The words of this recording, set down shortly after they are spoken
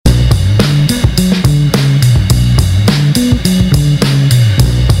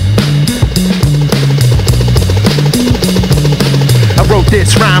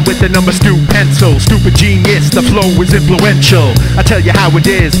then I'm a stupid pencil. Stupid genius, the flow is influential. I tell you how it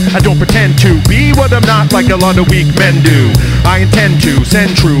is, I don't pretend to be what I'm not like a lot of weak men do. I intend to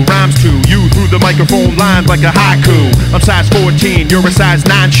send true rhymes to you through the microphone lines like a haiku. I'm size 14, you're a size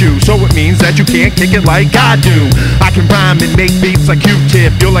 9 shoe, so it means that you can't kick it like I do. I can rhyme and make beats like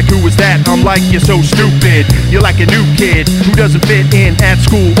Q-Tip. You're like, who is that? I'm like, you're so stupid. You're like a new kid who doesn't fit in at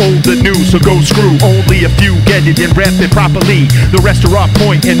school. Old or new, so go screw. Only a few get it and rep it properly. The rest are off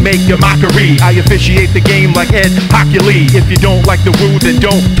point and make a mockery. I officiate the game like Ed Hockley. If you don't like the woo, then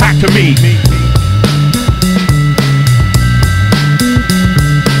don't talk to me.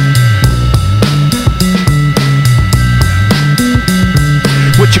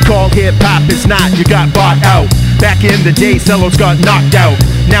 What you call hip-hop is not, you got bought out. Back in the day, cellos got knocked out.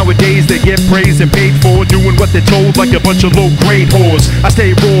 Nowadays they get praised and paid for doing what they're told like a bunch of low-grade whores. I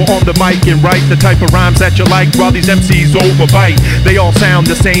stay raw on the mic and write the type of rhymes that you like while these MCs overbite. They all sound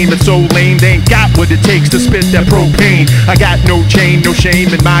the same and so lame, they ain't got what it takes to spit that propane. I got no chain, no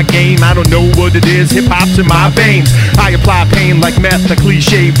shame in my game. I don't know what it is, hip-hop's in my veins. I apply pain like meth, a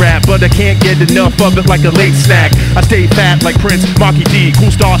cliche rap, but I can't get enough of it like a late snack. I stay fat like Prince, Marky D,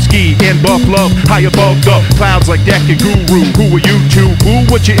 Cool Starsky, and Buff Love, high above the clouds like Deck and Guru. Who are you two? Who?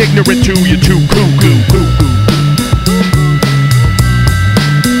 What you ignorant to? You're too cuckoo.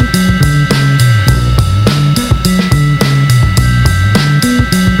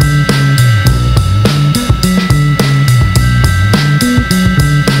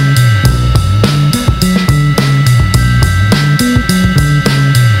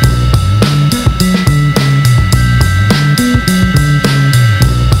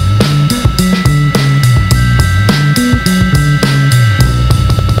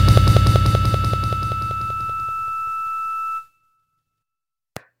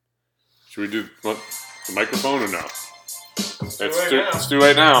 Should we do the microphone or no? It's too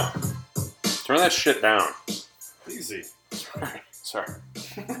late now. Turn that shit down. Easy. Sorry.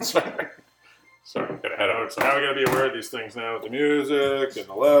 Get ahead of it. So now we gotta be aware of these things now with the music and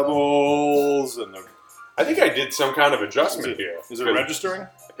the levels and the. I think I did some kind of adjustment here. Is it registering?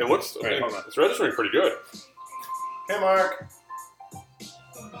 It looks. Wait, hold on. It's registering pretty good. Hey, Mark.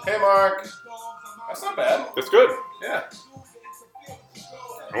 Hey, Mark. That's not bad. It's good. Yeah.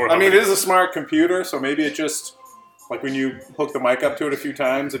 I I mean, it is a smart computer, so maybe it just, like when you hook the mic up to it a few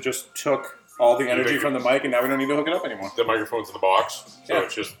times, it just took all the energy from the mic, and now we don't need to hook it up anymore. the microphone's in the box, so Yeah.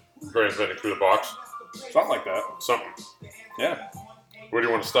 it's just transmitting through the box. Something like that. Something. Yeah. Where do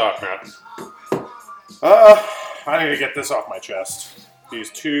you want to stop, Matt? I need to get this off my chest.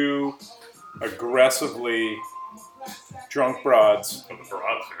 These two aggressively drunk broads Of the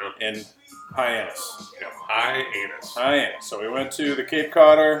broads, yeah. in Hyannis. Yeah, high anus. Hyannis. So we went to the Cape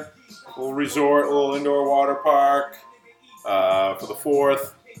Codder, little resort, little indoor water park for the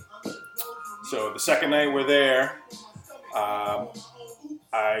 4th. So the second night we're there,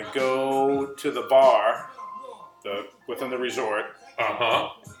 I go to the bar within the resort. Uh-huh.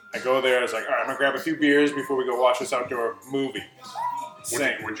 I go there, I was like, all right, I'm going to grab a few beers before we go watch this outdoor movie.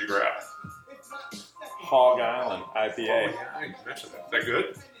 What'd you grab? Hog Island IPA. Oh, yeah, I mentioned that. Is that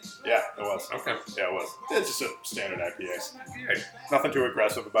good? Yeah, it was. Okay. Yeah, it was. It's just a standard IPA. Yeah. Nothing too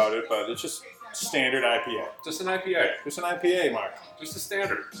aggressive about it, but it's just standard IPA. Just an IPA. Just an IPA, Mark. Just a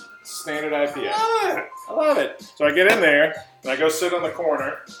standard. Standard IPA. Ah. I love it. So I get in there, and I go sit on the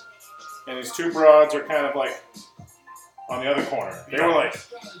corner, and these two broads are kind of like on the other corner. They were like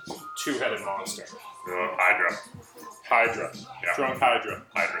two-headed monster. Hydra. Hydra. Yeah. Drunk Hydra.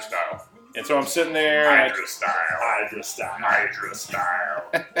 Hydra style. And so I'm sitting there. and Hydra style. Hydra style. Hydra style.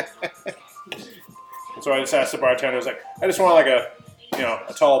 And so I just asked the bartender, I was like, I just want like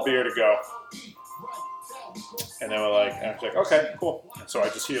a tall beer to go. And they were like, I was like, okay, cool. And so I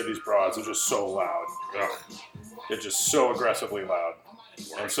just hear these broads, they're just so loud. Ugh. They're just so aggressively loud.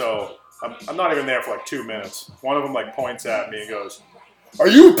 And so I'm not even there for like 2 minutes. One of them like points at me and goes, "Are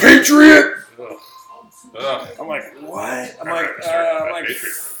you a patriot?" Ugh. Ugh. I'm like, what? I'm like,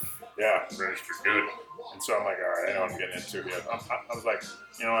 Patriot. yeah. Registered good. And so I'm like, all right, I know what I'm getting into here. I was like,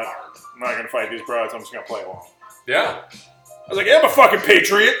 you know what? I'm not going to fight these broads. I'm just going to play along. Yeah. I was like, yeah, I'm a fucking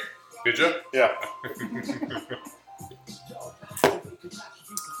patriot. Did you? Yeah.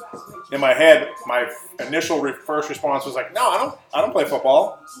 In my head, my initial first response was like, no, I don't play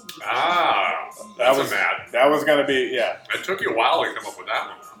football. That's a mad. That was going to be, yeah. It took you a while to come up with that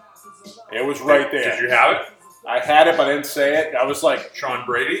one. It was right there. Did you have it? I had it, but I didn't say it. I was like, Sean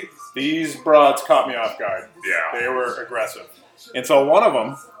Brady? these broads caught me off guard. Yeah. They were aggressive. And so one of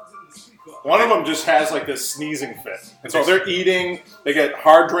them just has like this sneezing fit. And so they're eating, they get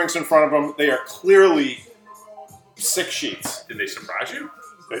hard drinks in front of them. They are clearly sick sheets. Did they surprise you?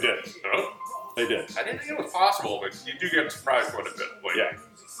 They did. No? They did. I didn't think it was possible, but you do get surprised quite a bit. Like, Yeah.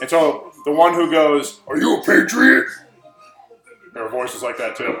 And so the one who goes, "Are you a patriot?" Her voice is like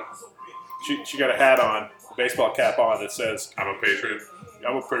that too. She got a hat on, a baseball cap on that says, I'm a patriot.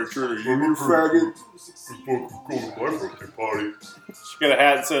 "I'm a patriot. Are you a faggot?" Go to my birthday party. She got a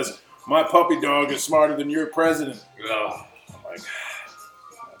hat that says, "My puppy dog is smarter than your president." Oh. I'm like,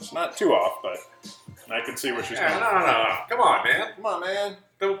 it's not too off, but I can see where she's Yeah, going. no. Come on, man. Come on, man.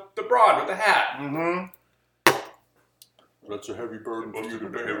 The broad with the hat. Mm-hmm. That's a heavy burden for you to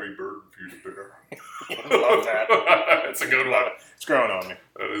bear. Heavy burden for you to bear. Love that. It's a good one. It's growing on me.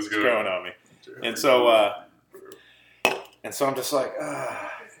 That is It's good. growing on me. And so I'm just like,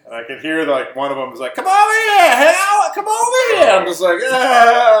 and I can hear like one of them is like, "Come over here, Hal! Come over here!" I'm just like,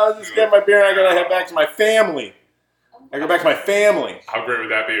 I'll just get my beer and I gotta head back to my family. I go back to my family. How great would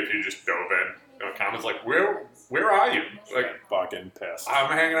that be if you just dove in? You know, comments like, where are you? Like, Fucking pissed. I'm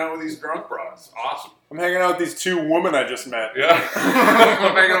hanging out with these drunk bros. Awesome. I'm hanging out with these two women I just met. Yeah.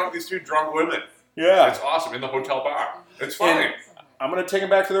 I'm hanging out with these two drunk women. Yeah. It's awesome in the hotel bar. It's funny. And I'm gonna take them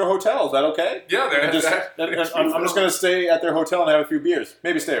back to their hotel. Is that okay? Yeah, I'm just gonna stay at their hotel and have a few beers.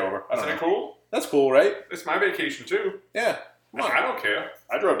 Maybe stay over. I don't Isn't know. it cool? That's cool, right? It's my vacation too. Yeah. Come on. I don't care.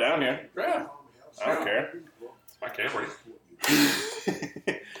 I drove down here. Yeah. I don't care. It's my Camry.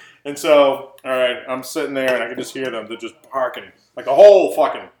 And so, all right, I'm sitting there and I can just hear them. They're just barking. Like the whole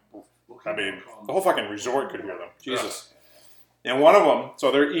fucking resort could hear them. Jesus. And one of them,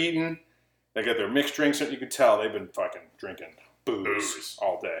 so they're eating. They got their mixed drinks, and you can tell they've been fucking drinking booze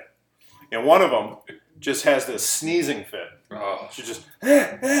all day. And one of them just has this sneezing fit. Oh. She just,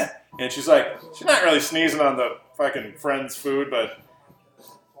 and she's like, she's not really sneezing on the fucking friend's food, but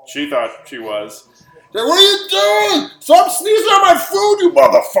she thought she was. Like, "What are you doing? Stop sneezing on my food, you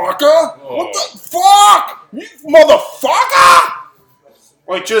motherfucker! Oh. What the fuck? You motherfucker!"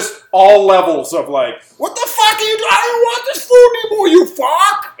 Like, just all levels of like, "What the fuck are you doing? I don't want this food anymore, you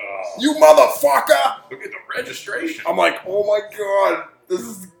fuck! Oh. You motherfucker!" Look at the registration. I'm like, "Oh my god, this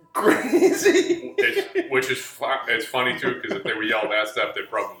is crazy." Which is it's funny too, because if they were yelled that stuff, they're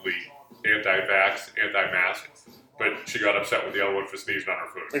probably anti-vax, anti-mask. But she got upset with the other one for sneezing on her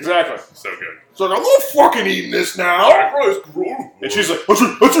food. Exactly. So good. So I'm not fucking eating this now. And she's like,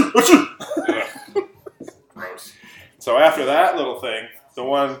 "Achoo." Yeah. Gross. So after that little thing, the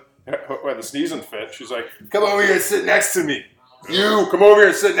one who had the sneezing fit, she's like, "Come over here and sit next to me. You, come over here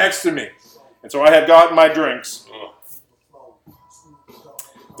and sit next to me." And so I had gotten my drinks. Oh.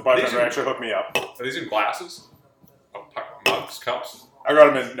 The bartender actually hooked me up. Are these in glasses? Oh, mugs, cups? I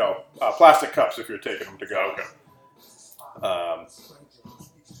got them in, plastic cups if you're taking them to go. Okay.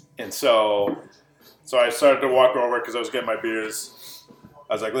 And so I started to walk over because I was getting my beers.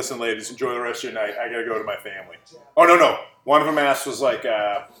 I was like, "Listen, ladies, enjoy the rest of your night. I got to go to my family." Oh, no. One of them asked was like,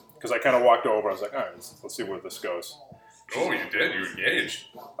 because I kind of walked over. I was like, "All right, let's see where this goes." Oh, you did? You engaged?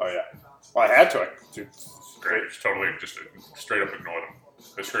 Oh, yeah. Well, I had to. Great. Just totally just straight up ignore them.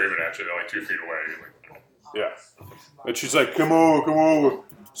 They're screaming at you. They're like 2 feet away. You're like, Yeah. But she's like, come over.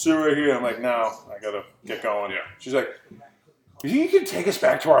 Sit right here. I'm like, "No, I got to get going." Yeah. She's like, "You can take us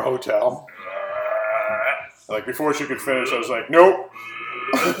back to our hotel?" Like, before she could finish, I was like, "Nope."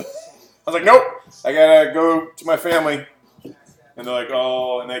 I was like, "Nope. I got to go to my family." And they're like,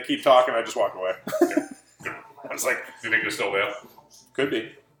 "Oh," and they keep talking. I just walk away. I was like, do you think they're still there? could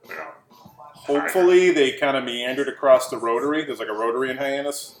be. Yeah. Hopefully, they kind of meandered across the rotary. There's like a rotary in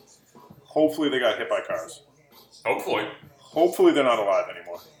Hyannis. Hopefully, they got hit by cars. Hopefully. Hopefully, they're not alive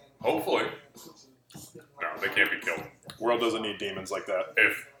anymore. Hopefully. No, they can't be killed. World doesn't need demons like that.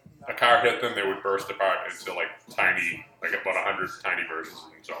 If a car hit them, they would burst apart into like about 100 tiny versions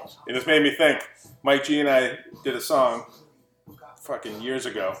of themselves. And this made me think. Mike G and I did a song fucking years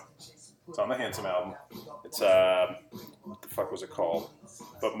ago. It's on the Handsome album. It's, what the fuck was it called?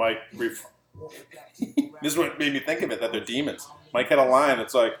 But Mike, this is what made me think of it, that they're demons. Mike had a line,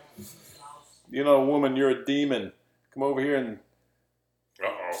 it's like, "Woman, you're a demon. Come over here and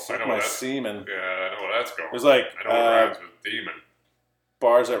Uh-oh. I suck know my where that's... semen." Yeah, I know where that's going. It was like, I know what rhymes with demon.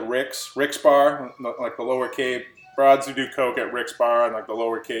 bars at Rick's Bar, like the Lower Cape. Broads who do coke at Rick's Bar and like the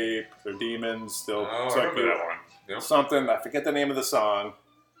Lower Cape, they're demons. They'll Oh, I suck remember you. that one. Yep. Something, I forget the name of the song.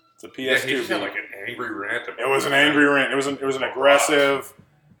 It's a PS2 Yeah, he just had beat. like an angry rant about It was an angry rant. It was an aggressive.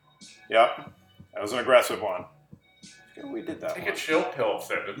 Yep, that was an aggressive one. I forget we did that Take one. a chill pill,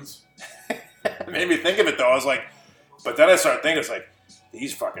 Simmons. It made me think of it though. I was like, but then I started thinking, it's like,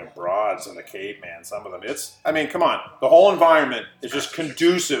 these fucking broads in the Cape, man. Some of them, come on. The whole environment is just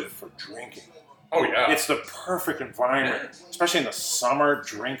conducive for drinking. Oh, yeah. It's the perfect environment, especially in the summer,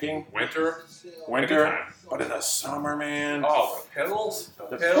 drinking. Winter. Winter, Anytime. but in the summer, man. Oh, the pills.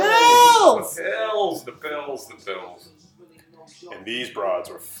 The pills. And these broads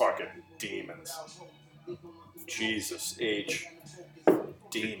were fucking demons. Jesus H.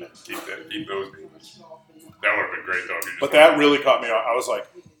 Demon. Keep those demons. That would have been great though. If you just But that really caught me off. I was like,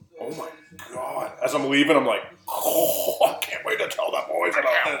 oh my god. As I'm leaving, I'm like, oh, I can't wait to tell the boys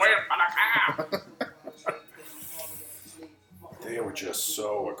about this. They were just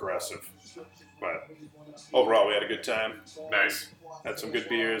so aggressive. But overall, we had a good time. Nice. Had some good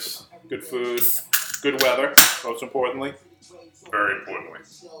beers, good food, good weather, most importantly. Very importantly.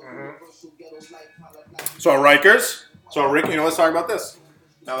 So Rikers. So Rick, let's talk about this.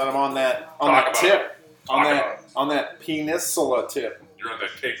 Now that I'm on that peninsula tip. You're on that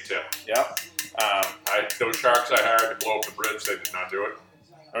cake tip. Yep. Those sharks I hired to blow up the bridge, they did not do it.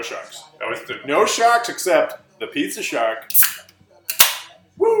 No sharks. That was the No sharks except the pizza shark.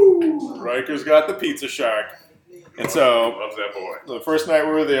 Woo! Rikers got the pizza shark. And so, loves that boy. the first night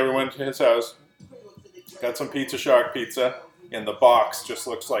we were there, we went to his house, got some pizza shark pizza, and the box just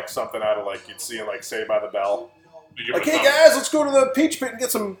looks like something out of like you'd see in like Saved by the Bell. Like, hey guys, let's go to the Peach Pit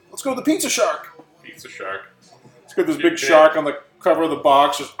and let's go to the pizza shark. Pizza shark. It's got this big shark on the cover of the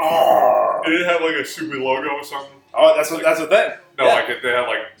box, just Did it have like a Subi logo or something? Oh, that's the thing. No, Yeah. like they had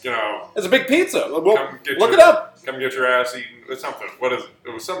like, It's a big pizza. Well, look it up. Come get your ass eaten or something. What is it? It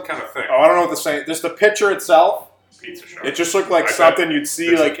was some kind of thing. Oh, I don't know what to say. Just the picture itself. Pizza shark. It just looked like something you'd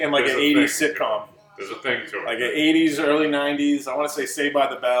see like in like an 80s sitcom. There's a thing to it. Like an 80s, early 90s. I want to say Saved by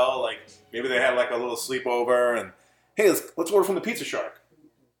the Bell. Like maybe they had like a little sleepover and hey, let's order from the Pizza Shark.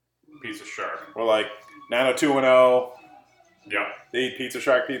 Pizza shark. Or like 90210. Yeah. They eat Pizza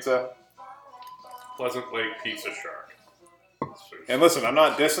Shark pizza. Pleasant Lake Pizza Shark. And listen, I'm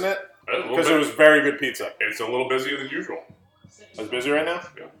not dissing it because it bit. was very good pizza. It's a little busier than usual. I was busy right now?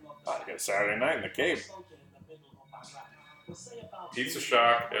 Yeah. I got a Saturday night in the cave. Pizza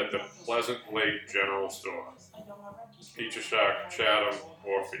Shark at the Pleasant Lake General Store. Pizza Shark, Chatham,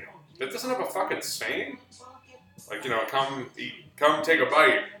 Warfield. It doesn't have a fucking saying? Like, come take a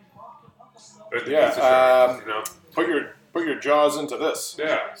bite. At the Pizza Shark, Put your jaws into this.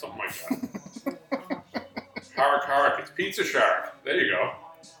 Yeah, something like that. Hark, hark, it's Pizza Shark. There you go.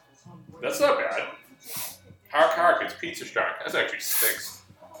 That's not bad. Hark, hark, it's Pizza Shark. That actually stinks.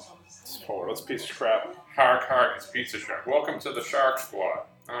 That's a piece of crap. Hark, hark, it's Pizza Shark. Welcome to the Shark Squad.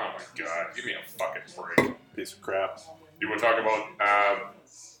 Oh my god, give me a fucking break. Piece of crap. You want to talk about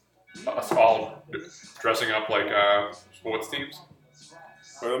us all dressing up like sports teams?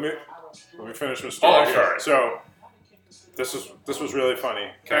 Well, let me finish the story. Oh, I'm sorry. So this was really funny.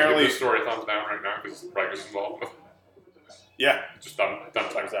 Can I Apparently, give this story a thumbs down right now because Rikers involved? yeah, Just done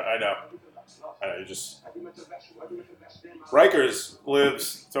times that. I know. You just Rikers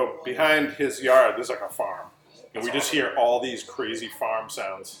lives so behind his yard. There's like a farm, and we just hear all these crazy farm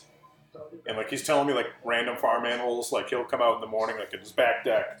sounds. And like he's telling me like random farm animals. Like he'll come out in the morning like in his back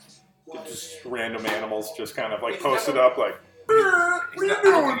deck, just random animals just kind of like posted up like. What are you I don't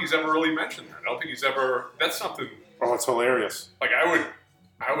doing? think he's ever really mentioned that. I don't think he's ever. That's something. Oh, it's hilarious. Like I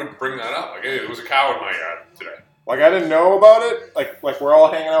would bring that up. Like, hey, there was a cow in my yard today. Like I didn't know about it. Like we're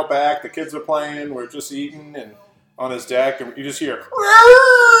all hanging out back. The kids are playing. We're just eating and on his deck, and you just hear.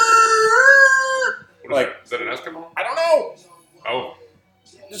 Like Is that an Eskimo? I don't know. Oh,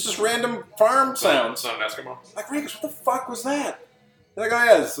 It's just random farm sounds. it's not an Eskimo. Like Regis, what the fuck was that? That guy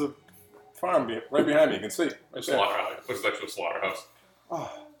has a farm right behind me. You can see. Right there. Slaughterhouse. Looks like a slaughterhouse. Oh,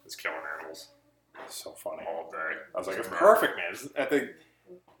 It's killing animals so funny. all day. I was like, it's perfect, man. I think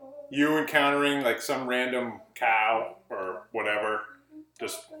you encountering like some random cow or whatever,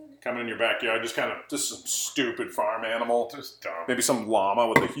 just coming in your backyard, just some stupid farm animal. Just dumb. Maybe some llama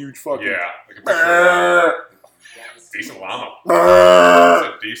with a huge fucking. Yeah. Like a decent llama.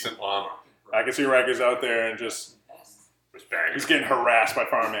 I It's a decent llama. can see Rikers out there and just Banging. he's getting harassed by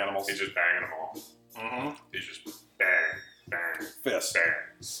farm animals. He's just banging them all. Mm-hmm. He's just bang, Fist.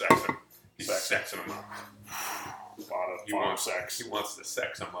 sexing. He's sexing them up. A lot of farm sex. He wants to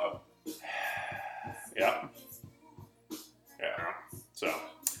sex them up. Yeah. Yeah. So,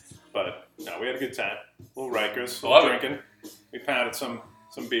 but no, we had a good time. Little Rikers, Love it. drinking. We pounded some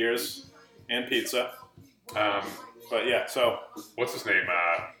beers and pizza. But yeah, so. What's his name?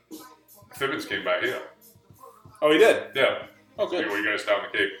 Fibbins came by here. Oh, he did? Yeah. Oh, good. When you guys down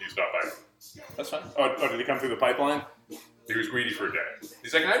the Cape, he stopped by. That's fine. Oh, did he come through the pipeline? He was greedy for a day.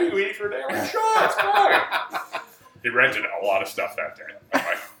 He's like, can I be greedy for a day? I'm like, sure, it's fine. He rented a lot of stuff that day. I'm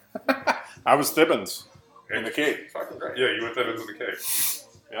like, I was Thibbins in the Cape. fucking great. Yeah, you went that into the Cape.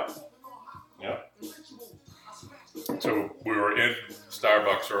 Yep. Yep. So we were in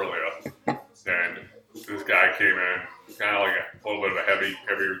Starbucks earlier, and this guy came in, kind of like a little bit of a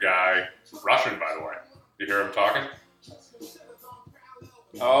heavier guy. Russian, by the way. You hear him talking?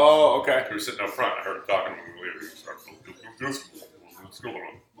 Oh, okay. He was sitting up front. I heard him talking when we were leaving. Let's go.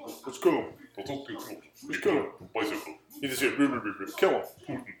 It's cool. It's cool. Bicycle. You just hear, kill him.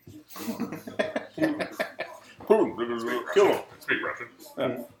 Putin, kill him. Speak Russian.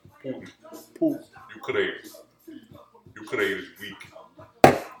 Yeah. Putin. Ukraine is weak.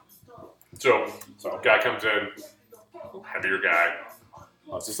 So, guy comes in, heavier guy.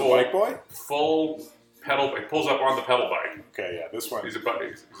 Oh, is this the bike boy? Full pedal. He pulls up on the pedal bike. Okay, yeah, this one. This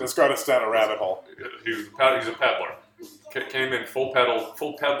got us down a rabbit hole. He's a peddler. Came in full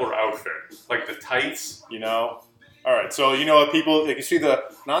peddler outfit, like the tights. You know. All right, so you know people. Like you see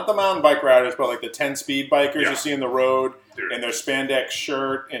not the mountain bike riders, but like the 10-speed bikers you see in the road, Dude. in their spandex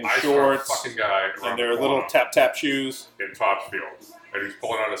shirt and I shorts, saw a fucking guy and their little tap shoes in Topsfield, and he's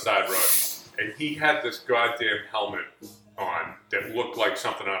pulling on a side road, and he had this goddamn helmet on that looked like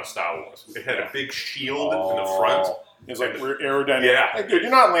something out of Star Wars. It had a big shield in the front. It's like we're aerodynamic. Yeah. Hey, dude,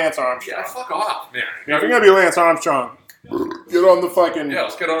 you're not Lance Armstrong. Yeah, fuck off, man. If you're gonna be Lance Armstrong, get on the fucking. Yeah,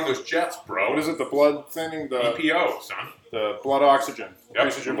 let's get on those jets, bro. What is it? The blood thinning? The EPO, son. The blood oxygen.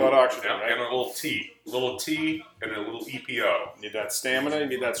 Increases your blood oxygen, Yep, right? and a little T, and a little EPO. You need that stamina. You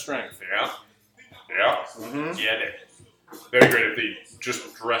need that strength. Yeah. Mm-hmm. Get it. That'd be great if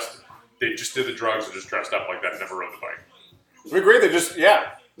they just did the drugs and just dressed up like that and never rode the bike. It'd be great. Or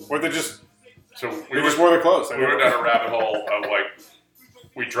they just wore their clothes. We went down a rabbit hole of like,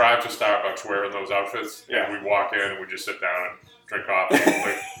 we drive to Starbucks wearing those outfits, and we walk in and we just sit down and drink coffee.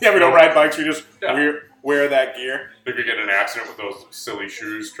 Like, we don't ride bikes. We just wear that gear. If you get in an accident with those silly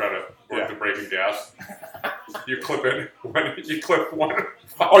shoes trying to work the braking gas, you clip one.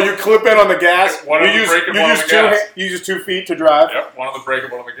 Oh, you clip in on the gas? One on the brake and one on the gas. You use 2 feet to drive? Yep, one on the brake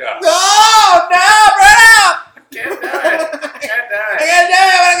and one on the gas. No, brother! Can't do it.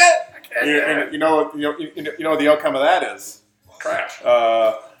 I can't do it. You know what the outcome of that is? Crash.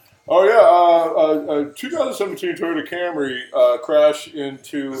 A 2017 Toyota Camry crashed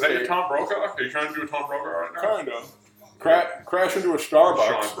into. Is that your Tom Brokaw? Are you trying to do a Tom Brokaw right now? Kind of. Crash into a Starbucks.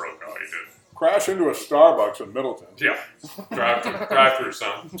 Sean Brokaw, you did. Crash into a Starbucks in Middleton. Yeah. Drive through,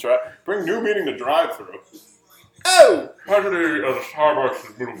 son. That's right. Bring new meaning to drive through. Oh! Tragedy of the Starbucks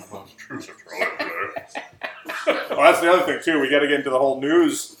in Middleton, Massachusetts. Well, that's the other thing, too. We got to get into the whole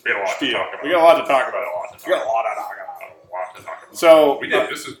news. We got a lot to talk about. We got a lot to talk about. So we did.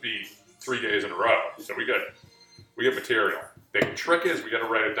 This would be 3 days in a row. So we get material. The trick is we got to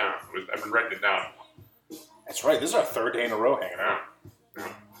write it down. I've been writing it down. That's right. This is our 3rd day in a row hanging out.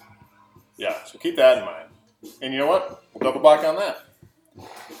 Yeah. So keep that in mind. And you know what? We'll double back on that.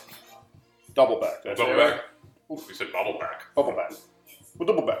 Double back. Double back. We said bubble back. Double back. We'll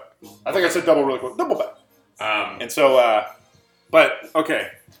double back. I think I said double really quick. Double back. And so, but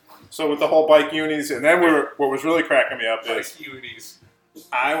okay. So with the whole bike unis, and then what was really cracking me up is unis.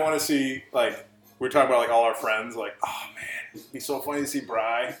 I want to see, like, we're talking about like all our friends, like, oh man, it'd be so funny to see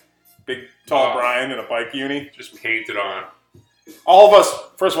big tall Brian in a bike uni. Just painted on. All of us,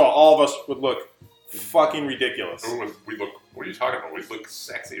 first of all of us would look fucking ridiculous. We look. What are you talking about? We look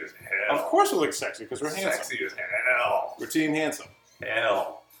sexy as hell. Of course we look sexy because we're handsome. Sexy as hell. We're team handsome.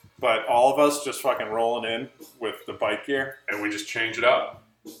 Hell. But all of us just fucking rolling in with the bike gear. And we just change it up.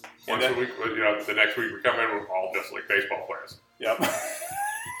 Once a week, the next week we come in, we're all just like baseball players. Yep.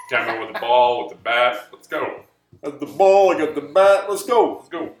 Come in with the ball, with the bat. Let's go. Got the ball, I got the bat. Let's go. Let's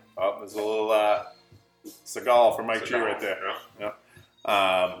go. Oh, there's a little Seagal for Mike G right there. Yeah.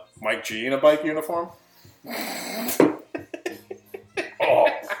 Mike G in a bike uniform.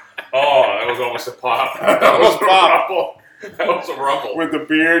 That was almost a pop. That was a rumble. That was a rumble. With the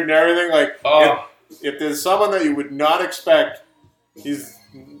beard and everything. Like, if there's someone that you would not expect, he's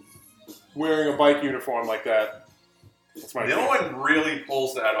wearing a bike uniform like that. That's my No one really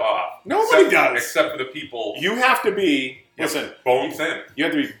pulls that off. Nobody does. Except for the people. You have to be, listen. Bone thin. You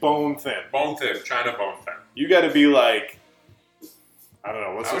have to be bone thin. Bone thin. China bone thin. You got to be like, I don't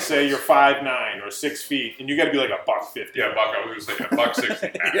know, let's just say you're 5'9" or 6 feet, and you got to be like $150. Yeah, buck. I was going to say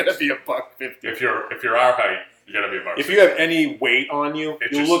 $160. You got to be $150. If you're our height, you got to be $160. If you have any weight on you,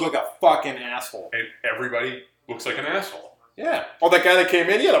 you look like a fucking asshole. And everybody looks like an asshole. Yeah. Oh, that guy that came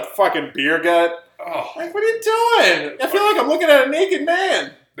in, he had a fucking beer gut. Oh. Like, what are you doing? I feel like I'm looking at a naked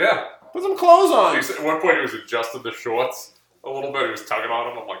man. Yeah. Put some clothes on. At one point, he was adjusting the shorts a little bit. He was tugging on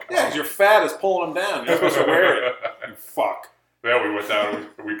them. I'm like, yeah, because your fat is pulling them down. You're supposed to wear it. You fuck. Yeah, we went down.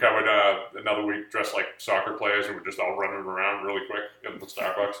 We covered another week dressed like soccer players, and we're just all running around really quick in the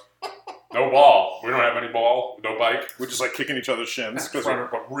Starbucks. No ball. We don't have any ball. No bike. We're just like kicking each other's shins because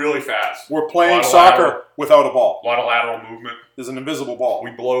But really fast. we're playing Lot of soccer lateral. without a ball. A lot of lateral movement. There's an invisible ball.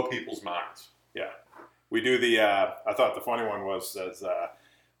 We blow people's minds. Yeah, we do the. I thought the funny one was as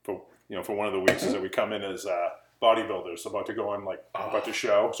for one of the weeks is that we come in as bodybuilders about to go on about to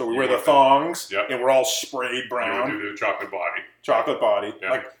show. So we wear the thongs, Yep. and we're all sprayed We brown, would do the chocolate body. chocolate body.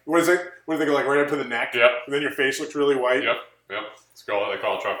 Yep. Like what is it? What do they go like right up to the neck? Yep. And then your face looks really white. Yep. They call it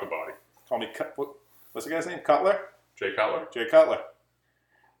chocolate body. Call me what's the guy's name? Cutler. Jay Cutler. Jay Cutler.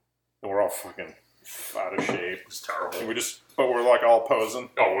 And we're all fucking out of shape. It's terrible. And but we're like all posing.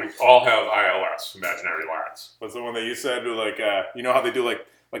 Oh, we all have ILS, imaginary lats. What's the one that you said? Like, you know how they do like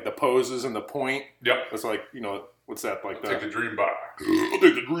the poses and the point? Yep. It's like, what's that? Like Take the dream bar. I'll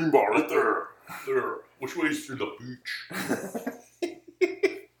take the green bar right there. There. Which way is through the beach?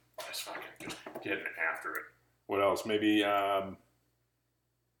 Just getting after it. What else? Maybe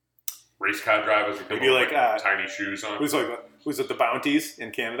Race car drivers would come Maybe over like, with tiny shoes on. was it the Bounties in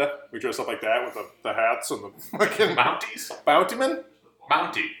Canada? We dress up like that with the hats and the fucking Mounties? Bountyman?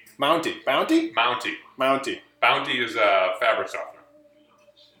 Mountie. Mountie. Bounty? Mountie. Mountie. Bounty is a fabric softener.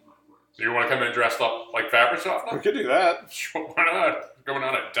 Do you want to come in dressed up like fabric We softener? could do that. Sure, why not? Going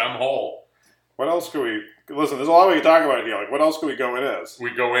down a dumb hole. What else could we listen, there's a lot we can talk about here. Like what else could we go in as?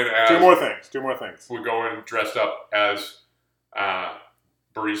 We go in as Two more things. we go in dressed up as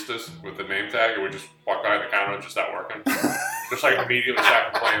baristas with the name tag, and we just walk behind the counter and just start working. Just like immediately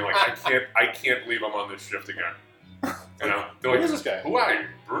start complaining, like I can't believe I'm on this shift again. You know, they're like, Who is this guy? Who are you,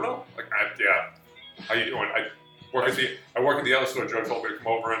 Bruno? Like, yeah. How you doing? I work at the other store. Joe told me to come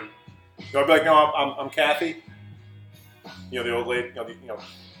over and. I'd be like, no, I'm Kathy. You know the old lady.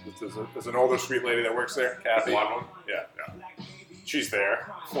 There's an older sweet lady that works there, Kathy. Blonde one? Yeah. She's there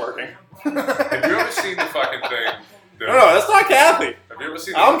working. Have you ever seen the fucking thing? No, that's not Kathy. Have you ever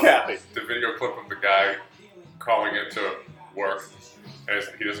seen I'm Kathy. the video clip of the guy calling into work? And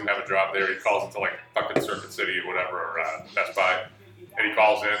he doesn't have a job there. He calls into like fucking Circuit City or whatever, or Best Buy, and he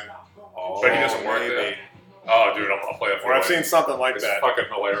calls in, but he doesn't work there. Oh, dude, I'll play it for Or you. I've seen something like It's that. fucking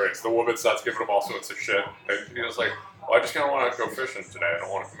hilarious. The woman starts giving him all sorts of shit, and he was like, "Well, I just kind of want to go fishing today. I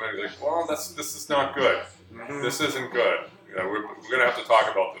don't want to come in." He's like, "Well, this is not good. Mm-hmm. This isn't good. You know, we're gonna have to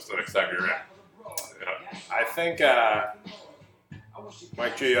talk about this the next time you're in." Yeah. I think,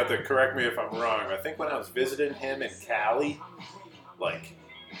 Mike G, you have to correct me if I'm wrong. I think when I was visiting him in Cali, like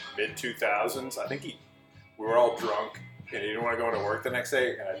mid-2000s, I think we were all drunk and he didn't want to go into work the next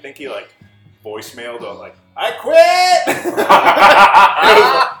day, and I think he like voicemailed like, "I quit."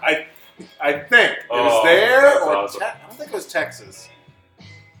 I think it was there that's or awesome. I don't think it was Texas.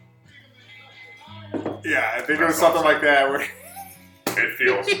 Yeah, I think it was something like that. Where It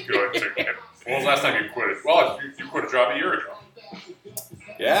feels good to get. When was the last time you quit it? Well, you quit a job a year ago.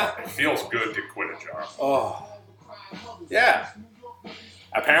 yeah. It feels good to quit a job. Oh, yeah.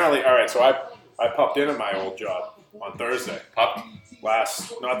 Apparently, all right. So I popped in at my old job on Thursday. Pup.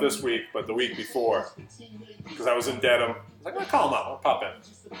 Not this week, but the week before, because I was in Dedham. I was like, I'll call them up. I'll pop in.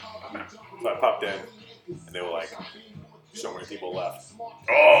 So I popped in, and they were like, so many people left. Oh,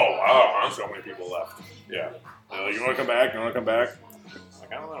 wow, huh? So many people left. Yeah. They're like, you want to come back? You want to come back? I'm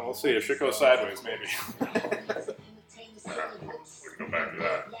like, I don't know. We'll see. If shit goes sideways, maybe. We can go back to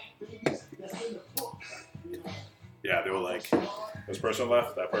that. Yeah, they were like, this person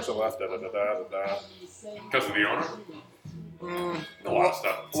left, that person left, da da da da da. Because of the owner? A lot of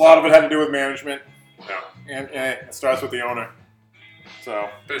stuff. A lot of it had to do with management, Yeah. and it starts with the owner. So,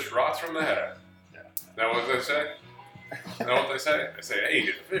 Fish rots from the head. Yeah. Is that what they say? You know what they say? They say, hey,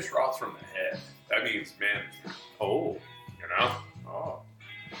 the fish rots from the head. That means management, oh, you know? oh,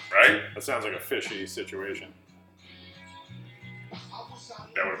 Right? that sounds like a fishy situation.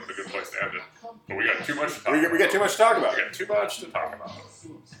 That would have been a good place to end it. But we got too much to talk We about. got too much to talk about. We got too much to talk about.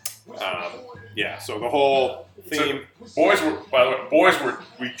 Yeah, so the whole theme. By the way,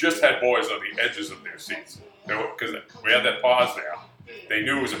 we just had boys on the edges of their seats. Because we had that pause there. They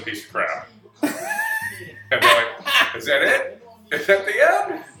knew it was a piece of crap. And they're like, is that it? Is that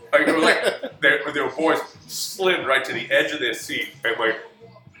the end? Like, it was like, their boys slid right to the edge of their seat and like,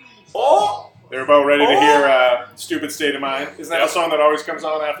 oh! They're about ready to hear Stupid State of Mind. Isn't that Yep. a song that always comes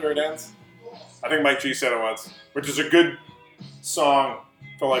on after it ends? I think Mike G said it once, which is a good song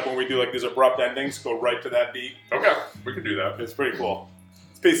for like when we do like these abrupt endings, go right to that beat. Okay, we can do that. It's pretty cool.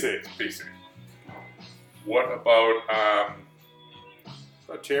 It's PC. PC. What about,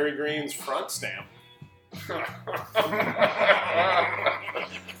 So Terry Green's front stamp.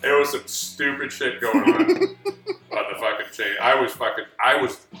 there was some stupid shit going on the fucking chain. I was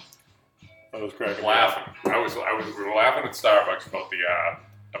That was cracking me up. laughing. We were laughing at Starbucks about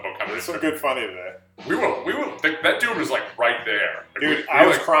about coming some good funny today. We were. That dude was like right there. Dude, I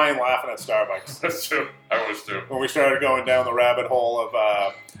was crying laughing at Starbucks. That's true. I was too. When we started going down the rabbit hole of,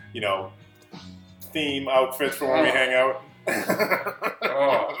 theme outfits for when we hang out.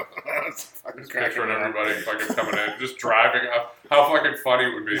 Oh, just picturing everybody fucking coming in, just driving up. How fucking funny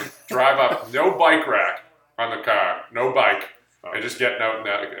it would be. Drive up, no bike rack on the car, no bike, and just getting out in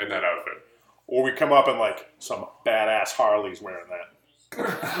that outfit. Or we come up in like some badass Harleys wearing that.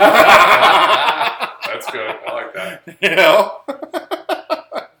 That's good. I like that. You know?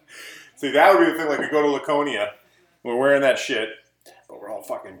 See, that would be the thing. Like, we go to Laconia, we're wearing that shit, but we're all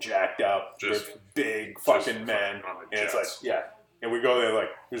fucking jacked up. Just we're big fucking men. And it's like, yeah. And we go there like,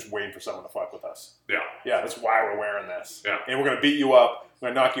 we're just waiting for someone to fuck with us. Yeah. Yeah, that's why we're wearing this. Yeah. And we're going to beat you up. We're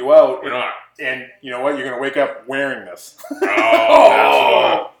going to knock you out. We're not. And you know what? You're going to wake up wearing this.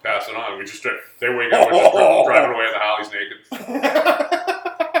 Oh, pass it on. We just, they wake up, we're just driving away in the Hollies naked.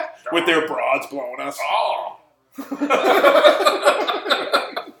 With their broads blowing us. Oh.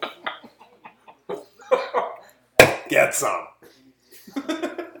 Get some.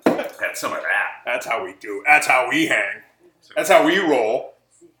 Get some of that. That's how we do. That's how we hang. That's how we roll.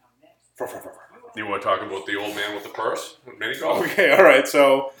 You want to talk about the old man with the purse? Mini golf? Okay, all right.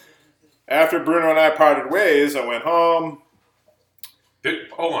 So after Bruno and I parted ways, I went home.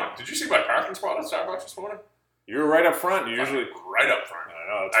 Hold on. Did you see my parking spot at Starbucks this morning? You were right up front. You usually right up front. I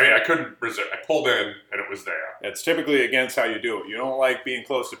know. I couldn't resist. I pulled in and it was there. It's typically against how you do it. You don't like being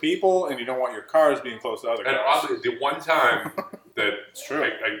close to people, and you don't want your cars being close to other cars. And oddly, the one time that It's true.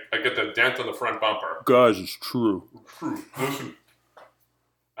 I get the dent on the front bumper. Guys, it's true. Listen.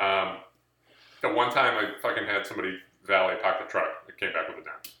 The one time I fucking had somebody valet park the truck that came back with a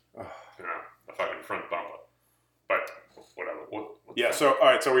dent. You know, a fucking front bumper. But whatever. Yeah. So all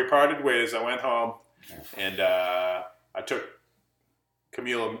right. So we parted ways. I went home, and I took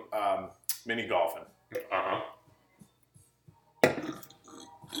Camila mini golfing.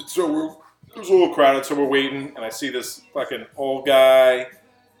 So it was a little crowded, so we're waiting, and I see this fucking old guy,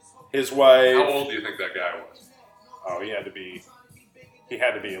 his wife. How old do you think that guy was? Oh, he had to be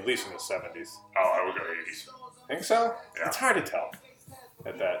at least in his 70s. Oh, I would go 80s. Think so? Yeah. It's hard to tell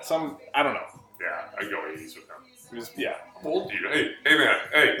at that. I don't know. Yeah, I'd go 80s with him. He was, yeah. How old are you? Hey man,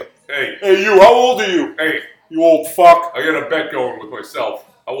 hey. Hey, you, how old are you? Hey. You old fuck. I got a bet going with myself.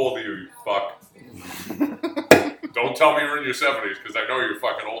 How old are you fuck? Don't tell me you're in your 70s, because I know you're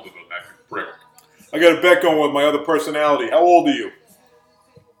fucking older than that, you prick. I got a bet going with my other personality. How old are you?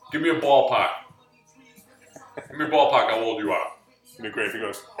 Give me a ballpark. Give me a ballpark how old you are. And the Gracie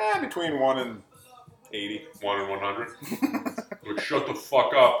goes, between 1 and 80. 1 and 100? Like, shut the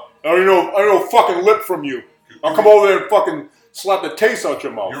fuck up. I don't know fucking lip from you. I'll come over there and fucking slap the taste out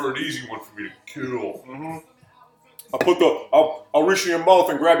your mouth. You're an easy one for me to kill. Mm-hmm. I'll reach in your mouth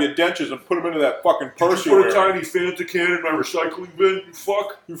and grab your dentures and put them into that fucking purse Did you're you put a wearing. tiny Fanta can in my recycling bin, you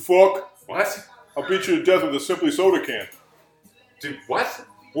fuck? You fuck. What? I'll beat you to death with a Simply Soda can. Dude, what?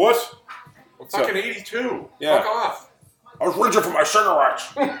 What? I'm fucking 82. Yeah. Fuck off. I was reaching for my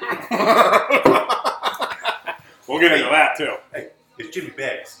cigarettes. We'll get into that too. Hey, it's Jimmy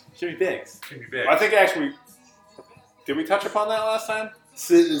Bags. Jimmy Biggs. Jimmy Bags. I think actually, did we touch upon that last time?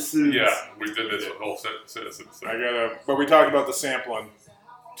 Citizens. Yeah, we did this whole citizens thing. But we talked about the sampling.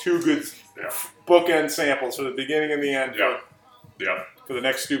 Two good bookend samples for the beginning and the end. Yeah. For the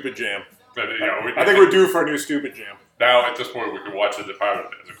next Stupid Jam. I think we're due for a new Stupid Jam. Now, at this point, we can watch it as a comedy.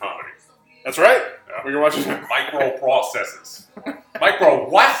 That's right. Yeah. We can watch it. Microprocessors. Micro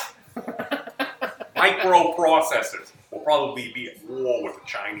what? Microprocessors. We'll probably be at war with the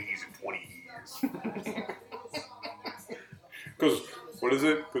Chinese in 20 years. Because, what is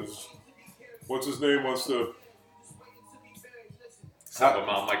it? Because, what's his name wants to...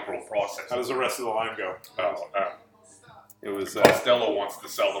 Cybermount microprocessors. How does the rest of the line go? It was... Costello wants to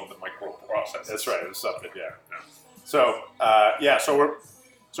sell them the microprocessors. That's right. It was something, yeah. So,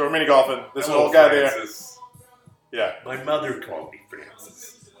 so we're mini golfing. This Hello, old guy Francis. there. Yeah. My mother called me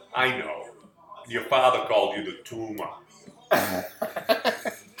Francis. I know. Your father called you the tumor.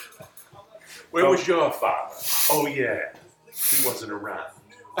 Where was your father? Oh, yeah. He wasn't around.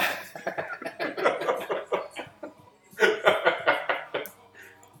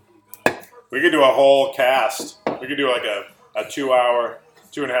 We could do a whole cast. We could do like a 2-hour,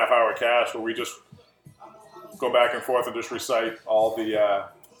 2.5-hour cast where we just go back and forth and just recite all the...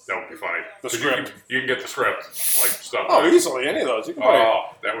 that would be funny. The script. You can get the script. Like stuff. Oh, easily. Any of those. You can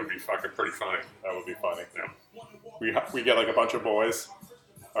that would be fucking pretty funny. That would be funny. Yeah. We get like a bunch of boys.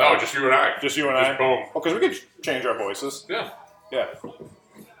 No, just you and I. Just you and I? Boom. Oh, because we could change our voices. Yeah. Yeah.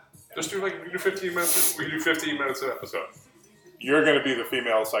 Just do we can do 15 minutes. We can do 15 minutes an episode. You're going to be the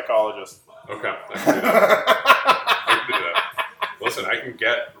female psychologist. Okay, I can do that. I can do that. Listen, I can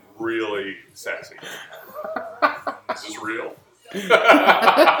get really sexy. Is this real?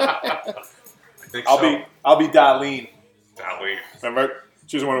 I think I'll be Darlene. Darlene. Remember,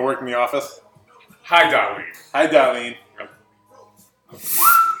 she was the one who worked in the office. Hi, Darlene. Hi, Darlene. Yep.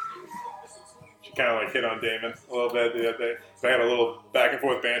 She kind of like hit on Damon a little bit the other day. They had a little back and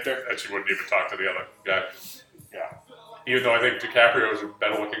forth banter. And she wouldn't even talk to the other guy. Yeah. Even though I think DiCaprio is a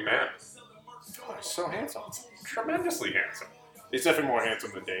better looking man. Oh, he's so handsome. Tremendously handsome. He's definitely more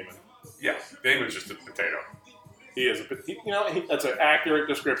handsome than Damon. Yeah, Damon's just a potato. He is that's an accurate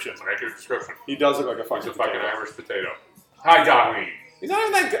description. It's an accurate description. He does look like a He's fucking a fucking potato. Irish potato. Hi, Darlene. He's not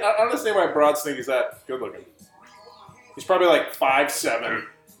even that good. I don't understand why broads think he's that good looking. He's probably like 5'7",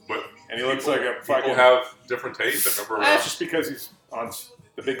 But and he looks like a fucking... People have different tastes. I remember... That's just because he's on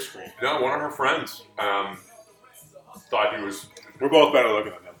the big screen. one of her friends thought he was... We're both better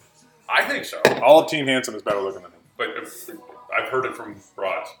looking than him. I think so. All of Team Handsome is better looking than him. But I've heard it from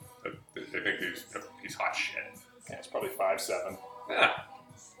broads. They think he's hot shit. Yeah, he's probably 5'7". Yeah.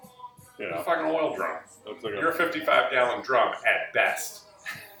 You He's a know, fucking oil drum. looks like You're a 55-gallon drum at best.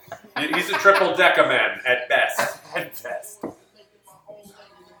 He's a triple-decker man at best. at best.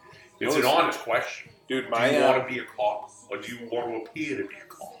 It's an honest question. Dude, Do my you want to be a cop, or do you want to appear to be a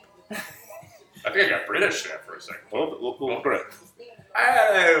cop? I think I got British there for a second. little bit.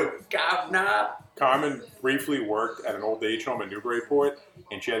 Oh, governor. Carmen briefly worked at an old age home in Newburyport,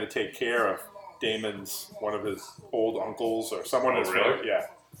 and she had to take care of one of his old uncles or someone. Oh, really? Yeah.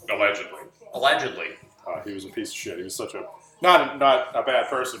 Allegedly. He was a piece of shit. He was such a not a bad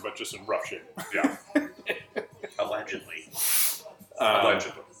person, but just in rough shape. Yeah. Allegedly.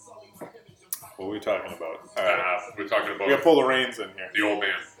 What were we talking about? We're talking about We got to pull the reins in here. the old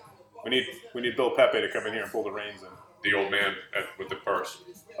man. We need Bill Pepe to come in here and pull the reins in. The old man with the purse.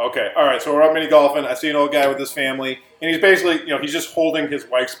 Okay, all right. So we're up mini golfing. I see an old guy with his family, and he's basically, he's just holding his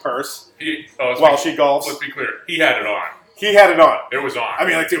wife's purse while she golfs. Let's be clear. He had it on. He had it on. It was on. I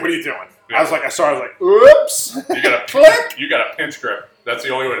mean, like, dude, what are you doing? Yeah. I was like, oops. You got a Click. You got a pinch grip. That's the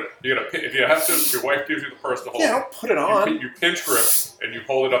only way. You got if you have to. If your wife gives you the purse to hold. Yeah, don't put it on. You pinch grip and you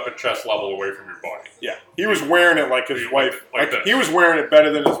hold it up at chest level away from your body. Yeah, he was wearing it like his wife. Like this. He was wearing it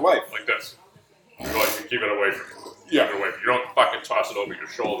better than his wife. Like this. You like to keep it away from you. Yeah. Keep it away. You don't fucking toss it over your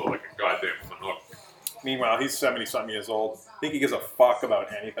shoulder like a goddamn hook. Meanwhile, he's 70-something years old. Think he gives a fuck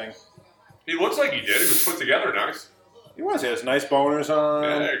about anything? He looks like he did. He was put together nice. He was. He has nice boners on.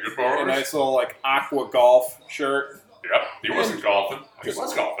 Yeah, good boners. A nice little like aqua golf shirt. Yep. He wasn't golfing. He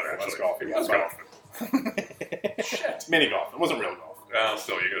was golfing actually. He was golfing. Shit. Mini golf. It wasn't real golf. Well,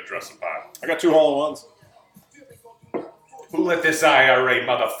 still, you gotta dress the part. I got 2 hole-in-ones. Who let this IRA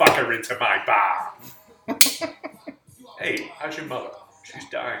motherfucker into my bar? Hey, how's your mother? She's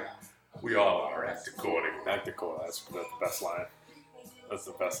dying. We all are. Act according. Act cool. That's the best line. That's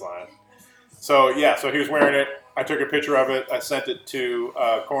the best line. So yeah, so he was wearing it. I took a picture of it. I sent it to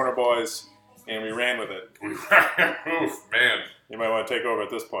Corner Boys, and we ran with it. Oof, man. You might want to take over at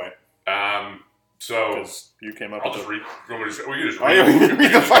this point. So Because you came up I'll with just it. read. We can just Oh, read. yeah, we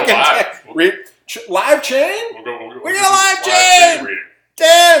read the fucking live. live chain? We'll go. We got a live chain! reading.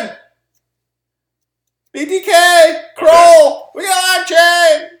 10! BTK! Kroll! We got a live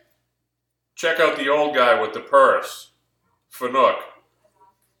chain! Check out the old guy with the purse. Fanuc.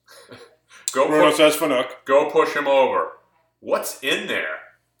 Bruno says Fanuc. Go push him over. What's in there?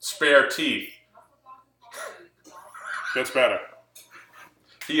 Spare teeth. Gets better.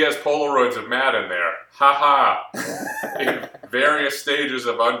 He has Polaroids of Matt in there. Ha ha. In various stages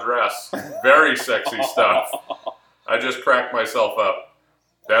of undress. Very sexy stuff. I just cracked myself up.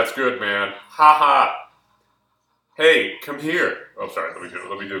 That's good, man. Ha ha. Hey, come here. Oh, sorry. Let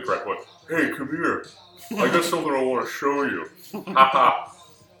me do the correct one. Hey, come here. I got something I want to show you. Ha ha.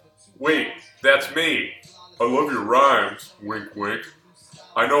 Wait, that's me. I love your rhymes. Wink, wink.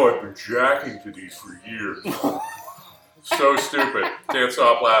 I know I've been jacking to these for years. So stupid. Can't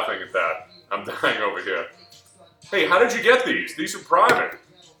stop laughing at that. I'm dying over here. Hey, how did you get these? These are private.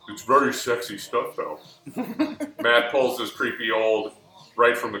 It's very sexy stuff, though. Matt pulls this creepy old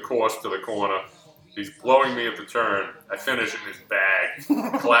right from the course to the corner. He's blowing me at the turn. I finish in his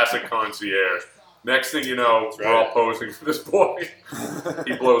bag. Classic concierge. Next thing you know, we're all posing for this boy.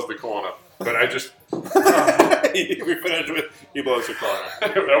 He blows the corner. But I just... We finished with he blows the corner.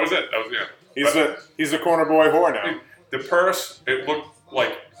 That was it. That was the end. He's the corner boy whore now. The purse, it looked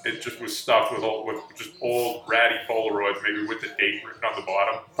like it just was stuffed with just old ratty Polaroids, maybe with the date written on the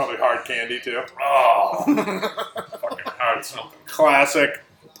bottom. Probably hard candy too. Oh, fucking hard something. Classic.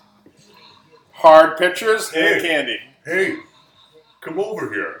 Hard pictures and candy. Hey, come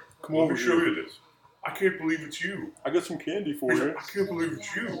over here. Come Let over me show here. you this. I can't believe it's you. I got some candy for He's you. like, I can't believe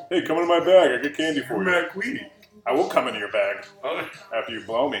it's you. Hey, come into my bag. I got candy for You're you. Matt Queenie. I will come into your bag I've after you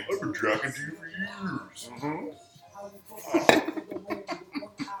blow me. been tracking to you for years. Mm-hmm.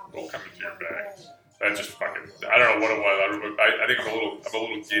 We'll come into your bag. That just fucking, I don't know what it was. I think I'm a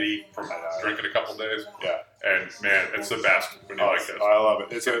little giddy from drinking a couple days. Yeah. And man, it's the best when you like this. I love it.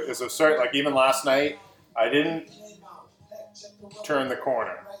 It's a certain, like even last night, I didn't turn the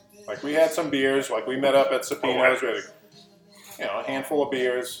corner. Like we had some beers, like we met up at Sapino's, we had a handful of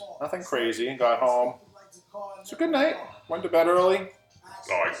beers, nothing crazy, got home. It's a good night, went to bed early.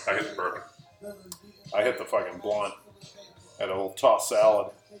 Oh, I hit the bourbon. I hit the fucking blunt. Had a little tossed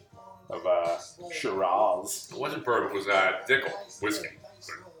salad of Shiraz. It wasn't bourbon, it was Dickel whiskey.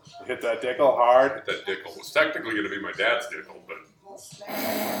 Hit that Dickel hard. That Dickel was technically going to be my dad's Dickel, but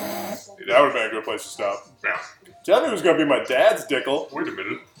That would have been a good place to stop. yeah. Tell me it was going to be my dad's Dickel. Wait a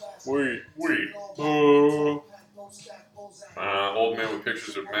minute. Wait. Old man with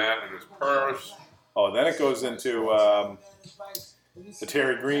pictures of Matt in his purse. Oh, then it goes into the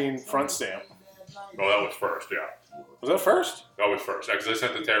Terry Green front stamp. Oh, that was first, yeah. Was that first? That was first. Because I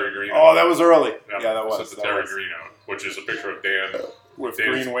sent the Terry Green Oh, that was early. Yeah, Yeah, that I was. sent the that Terry was. Green out, which is a picture of Dan With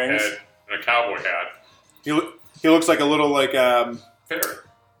Dan's green wings. head and a cowboy hat. He looks like a little like Terry.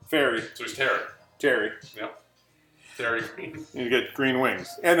 fairy. So he's Terry. Terry. Yep. Terry Green. You get green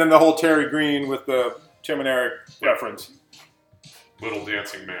wings. And then the whole Terry Green with the Tim and Eric reference. Little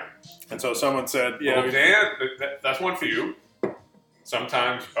dancing man. And so someone said, Well, yeah. Dan, that's one for you.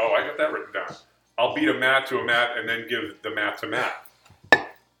 Sometimes, oh, I got that written down. I'll beat a Matt to a Matt and then give the Matt to Matt.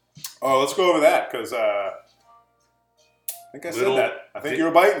 Oh, let's go over that because I think I Little said that. I think you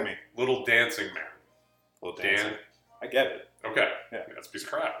were biting me. Little dancing man. Little Dan. dancing. I get it. Okay. Yeah. That's a piece of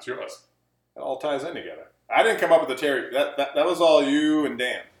crap. It's yours. It all ties in together. I didn't come up with the Terry. That was all you and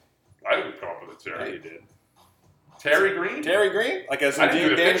Dan. I didn't come up with it, Terry. you did. Terry Green? Terry Green? Like as I in didn't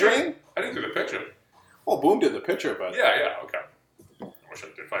do the Dan picture. Green? I didn't do the picture. Well, Boom did the picture, but Yeah, okay. I wish I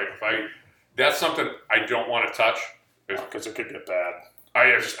did. If I, that's something I don't want to touch. because it could get bad.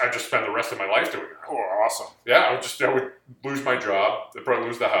 I just spend the rest of my life doing that. Oh, awesome. Yeah, I would lose my job. I'd probably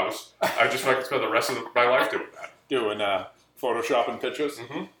lose the house. I just like to spend the rest of my life doing that. Doing photoshopping pictures.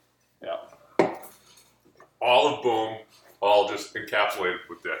 Mm-hmm. Yeah. All of Boom, all just encapsulated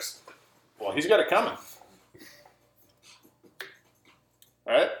with dicks. Well, he's got it coming.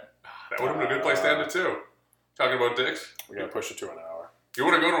 All right. That would have been a good place to end it too. Talking about dicks. We're gonna push it to an hour. You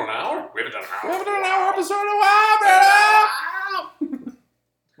want to go to an hour? We haven't done an hour. We haven't done an hour episode in a while, brother.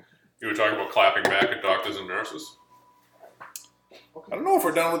 You were talking about clapping back at doctors and nurses. I don't know if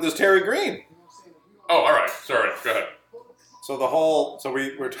we're done with this Terry Green. Oh, all right. Sorry. Go ahead. So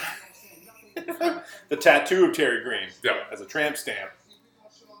we're the tattoo of Terry Green. Yeah. As a tramp stamp.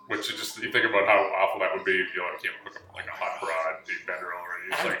 Which you think about how awful that would be if you like hook up like a hot broad, deep bender already.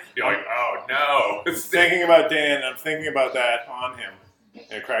 It's like you're like, oh no. It's Thinking about Dan, and I'm thinking about that on him, and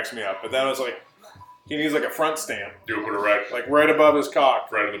it cracks me up. But that was like he needs like a front stamp, Do put it like right above his cock,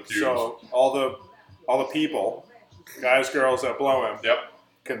 right in the pubes. so all the people, guys, girls that blow him, Yep.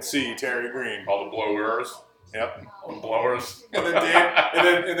 can see Terry Green. All the blowers, Yep. all the blowers. And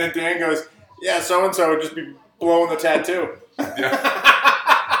then Dan goes, yeah, so and so would just be blowing the tattoo. Yeah.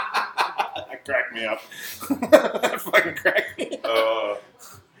 That cracked me up. That fucking cracked me up.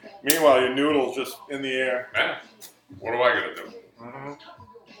 Meanwhile, your noodle's just in the air. Man, what am I gonna do? Mm-hmm.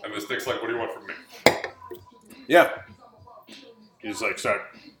 And this dick's like, what do you want from me? Yeah. You just like start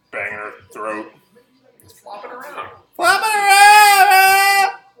banging her throat. It's flopping around. Flopping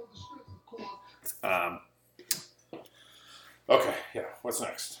around. Okay, yeah. What's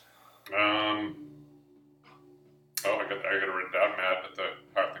next? I got it written down. Matt at the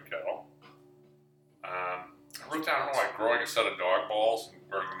Hearth and Kettle. I wrote down, I don't know, like growing a set of dog balls and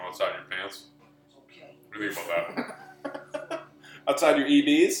wearing them outside your pants. What do you think about that? Outside your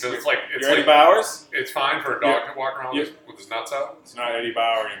EBs? Because it's Eddie like Bowers? it's fine for a dog to walk around with his nuts out. It's not Eddie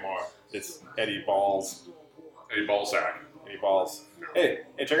Bauer anymore. It's Eddie Balls. Eddie Ballsack. Eddie Balls. Hey,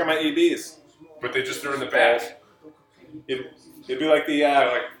 check out my EBs. But they just threw in the back. It'd be like the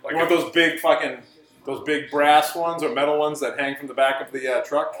like you want those big brass ones or metal ones that hang from the back of the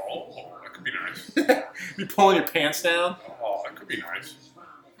truck. Oh, that could be nice. You pulling your pants down, Oh, that could be nice.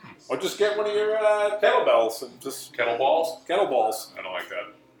 or just get one of your kettlebells and just Kettleballs? kettleballs. I don't like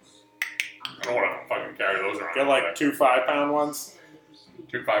that. I don't want to fucking carry those around. Get like 2 5-pound ones.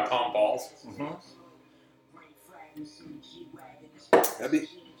 2 5-pound balls. Mm-hmm. That'd be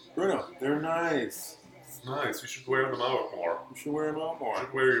Bruno. They're nice. It's nice. You should wear them out more. You should wear them out You more.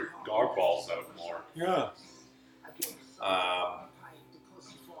 should wear your dog balls out more. Yeah.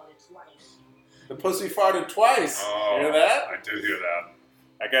 The pussy farted twice. Oh, You hear that? I did hear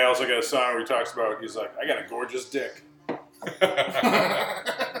That guy also got a song where he talks about, he's like, I got a gorgeous dick.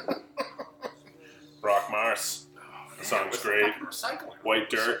 that. Brock Mars. The song's great. Recycling. White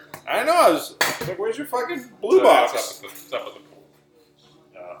dirt. I know, I was like, where's your fucking blue box? What's up with the pool?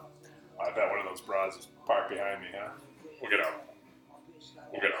 I bet one of those bras is parked behind me, huh? We'll get out.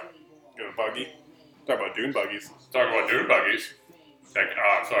 Got a buggy. Talk about dune buggies. Talk about dune buggies. So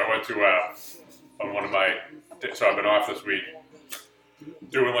I went to on one of my. So I've been off this week,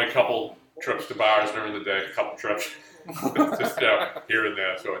 doing like a couple trips to bars during the day. A couple trips, just here and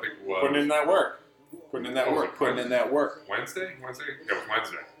there. So I think it was Putting in that work. Putting in that work. Wednesday. Yeah, it was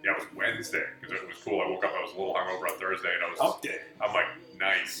Wednesday. Yeah, it was Wednesday because it was cool. I woke up. I was a little hungover on Thursday, and Hump day. I'm like,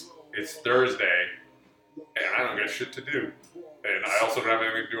 nice. It's Thursday, and I don't got shit to do. And I also don't have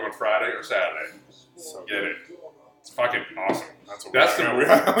anything to do on Friday or Saturday. So Get it? It's fucking awesome. That's we're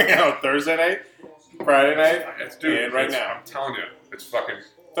hanging out Thursday night, Friday night, It's, dude, and right now. I'm telling you, it's fucking.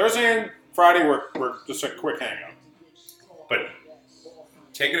 Thursday and Friday we're just a quick hangout. But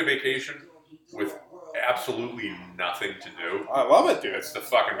taking a vacation with absolutely nothing to do, I love it, dude. it's the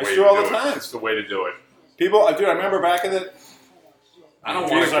fucking way It's to true do all the it. time. It's the way to do it. People, dude, I remember back in the. I don't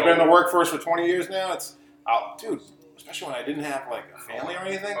want to. I've been in the workforce for 20 years now. Dude, especially when I didn't have like a family or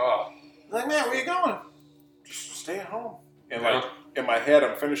anything. Oh, Like, man, where you going? Just stay at home. And Yeah. like in my head,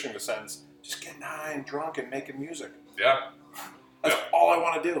 I'm finishing the sentence. Just getting high and drunk and making music. yeah, That's all I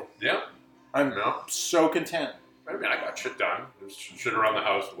want to do. yeah. I'm No. so content. I mean, I got shit done. There's shit around the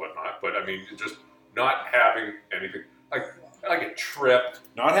house and whatnot. But I mean, just not having anything like a trip.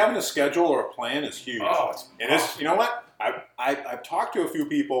 Not having a schedule or a plan is huge. Oh, it's And it's, you know what? I've talked to a few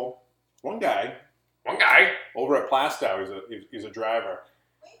people. One guy one guy. over at Plastow, he's a driver.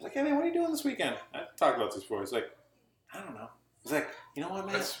 He's like, hey man, what are you doing this weekend? I talked about this before. He's like, I don't know. He's like, you know what,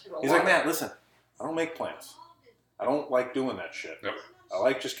 man? He's like, Matt, listen, I don't make plans. I don't like doing that shit. Yep. I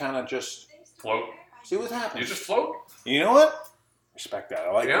like just kind of just Float. see what happens. You just float. You know what? Respect that.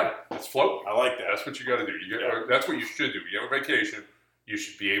 I like that. It's float. I like that. That's what you got to do. That's what you should do. You have a vacation. You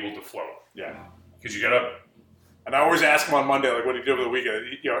should be able to float Yeah. because you got to. And I always ask him on Monday, like, what did you do over the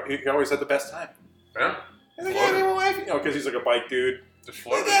weekend? He always had the best time. Yeah. He's like, yeah, me and my wife, because he's like a bike dude. Just He's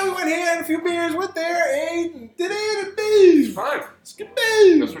float. like, yeah, we went here, had a few beers, went there, ate, and did it, and It's bees. fine.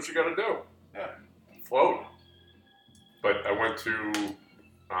 Skip-bees. That's what you got to do. Yeah. Float. But I went to,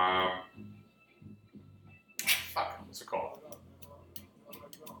 what's it called?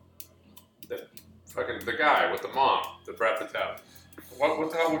 The guy with the mom, the Brad Patel.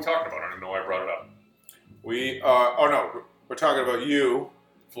 What the hell are we talking about? I don't even know why I brought it up. We're talking about you,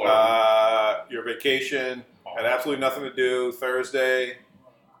 Florida. your vacation, had absolutely nothing to do, Thursday.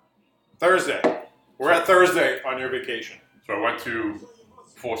 We're at Thursday on your vacation. So I went to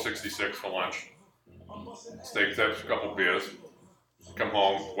 466 for lunch. Steak tips, a couple beers. Come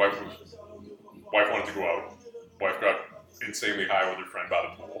home. Wife wanted to go out. Wife got insanely high with her friend by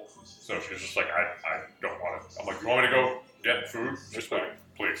the pool. So she was just like, I don't want it. I'm like, you want me to go get food? Just like,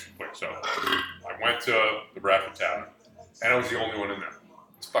 please. So I went to the Bradford Tavern, and I was the only one in there.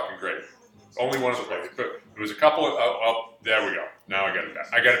 It's fucking great. Only one of the place. But there was a couple of, there we go. Now I got it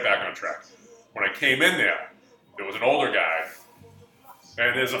back. I got it back on track. When I came in there was an older guy,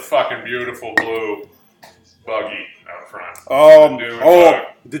 and there's a fucking beautiful blue buggy out front.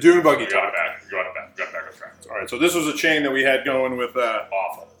 The dune buggy We got it back. We got it back on track. All right, so this was a chain that we had going with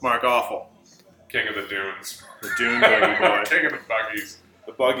Awful. Mark Awful, King of the Dunes. the dune buggy boy, King of the buggies.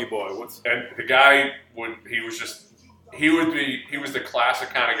 the buggy boy. And the guy he was the classic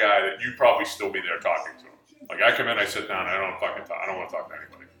kind of guy that you'd probably still be there talking to him. Like I come in, I sit down, I don't fucking talk. I don't want to talk to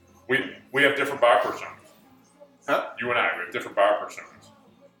anybody. We have different bar personas. Huh? You and I, we have different bar personas.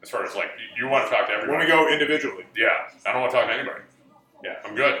 As far as like, you want to talk to We everybody. want to go individually. Yeah, I don't want to talk to anybody. Yeah,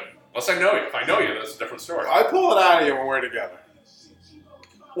 I'm good. Unless I know you. If I know you, that's a different story. I pull it out of you when we're together.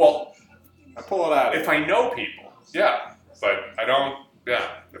 Well, I pull it out of you. if I know people, yeah. But I don't, yeah.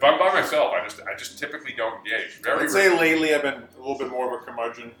 If I'm by myself, I just typically don't engage. I'd say lately I've been a little bit more of a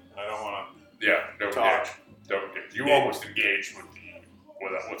curmudgeon. I don't want Yeah, don't Talk. engage. Don't engage. You Yeah. almost engage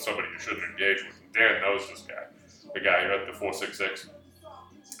with somebody you shouldn't engage with. Dan knows this guy. The guy who had the 466,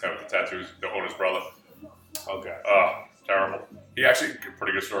 guy with the tattoos, the owner's brother. to. Okay. Terrible. He actually,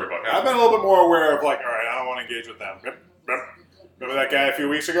 pretty good story about him. I've been a little bit more aware of like, all right, I don't want to engage with them. Yep. Remember that guy a few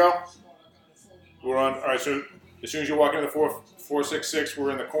weeks ago? We're on. All right, so as soon as you walk into the 466,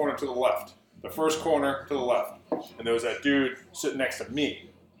 we're in the corner to the left. The first corner to the left, and there was that dude sitting next to me.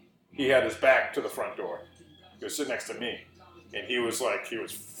 He had his back to the front door. He was sitting next to me, and he was like,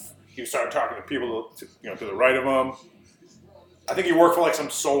 he started talking to people to the right of him. I think he worked for like some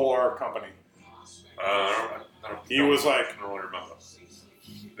solar company. He was like, I don't really remember.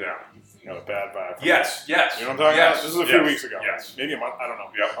 Yeah. You know, the bad vibe. Yes. You know what I'm talking about? This is a few weeks ago. Yes. Maybe a month. I don't know.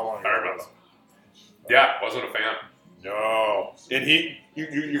 Yep. How long ago I it remember. was. Yeah, wasn't a fan. No. And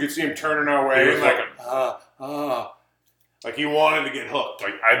you could see him turning our way. He was like, looking. like he wanted to get hooked.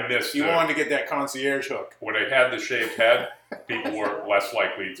 Like I missed. He wanted to get that concierge hook. When I had the shaved head, people were less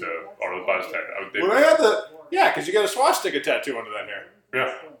likely to, or the buzz tag. When I had the, because you got a swastika tattoo under that hair.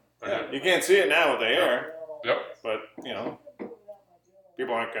 Yeah. You can't see it now with the hair. Yep. But, you know,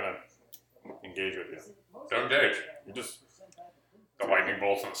 people aren't going to engage with you. Don't engage. You just, The lightning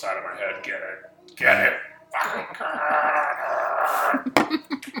bolts on the side of my head. Get it. Get it.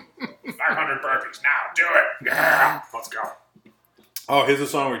 500 burpees now. Do it. Yeah. Let's go. oh, here's a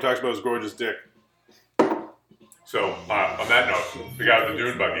song where he talks about his gorgeous dick. So, on that note, the guy with the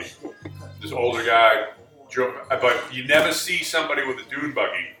dune buggy, this older guy, but you never see somebody with a dune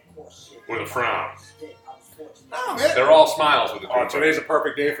buggy with a frown. Oh, man. They're all smiles with a dune buggy. Today's a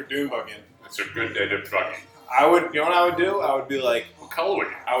perfect day for dune bugging. It's a good day to buggy. You know what I would do? I would be like, What color would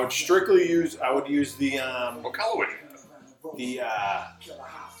you? I would strictly use the, What color would you?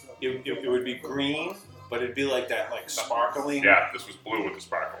 it would be green, but it'd be like that, like sparkling, Yeah, this was blue with the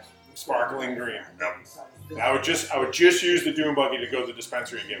sparkles. sparkling green. Yep. I would just use the dune buggy to go to the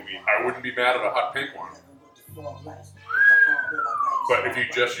dispensary and get weed. I wouldn't be mad at a hot pink one. But if you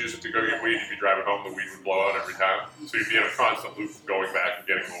just use it to go get weed, you'd be driving home, the weed would blow out every time. So you'd be in a constant loop of going back and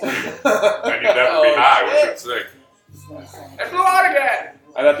getting more weed. And you'd never be high, which would sing. It blew out again!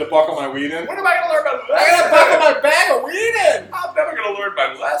 I'd have to buckle my weed in. When am I going to learn my lesson? I gotta buckle my bag of weed in! I'm never going to learn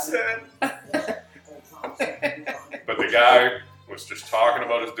my lesson. But the guy was just talking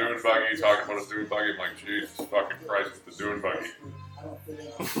about his dune buggy. I'm like, Jesus fucking Christ, it's the dune buggy.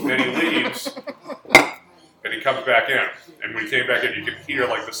 Then he leaves, and he comes back in. And when he came back in, you could hear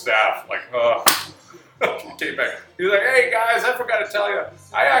like the staff, like, he came back. He was like, hey guys, I forgot to tell you,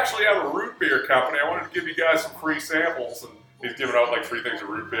 I actually have a root beer company. I wanted to give you guys some free samples. And he's giving out like 3 things of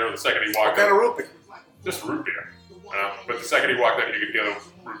root beer. The second he walked in, root beer? just root beer. But the second he walked in, you could hear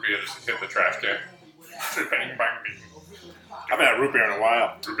the root beer just hit the trash can. Bang, bang, bang. I haven't had root beer in a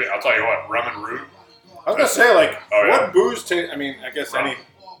while. Root beer. I'll tell you what, rum and root. I was gonna say, like, Oh, yeah. what booze taste? I mean, I guess Rum. any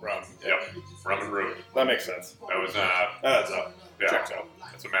rum. Yep, rum and root. That makes sense. That was, That's up. yeah, Checks out.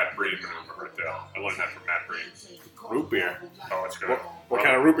 that's a Matt Breen maneuver right there. I learned that from Matt Breen. Root beer. Oh, it's good. What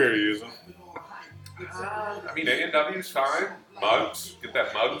kind of root beer are you using? I mean, A&W's fine. Mugs. Get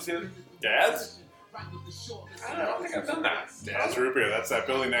that mugs in. Dad's? I don't think I've done that. Dad's root beer. That's that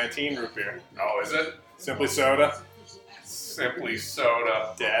Billy 19 root beer. Oh, is it? Simply soda. Simply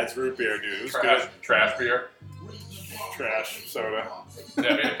soda. Dad's root beer, dude. It was good. Trash beer. Trash soda.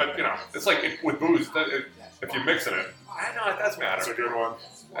 Yeah, but, you know, it's like with booze, if you're mixing it, I know it does matter. That's a good one.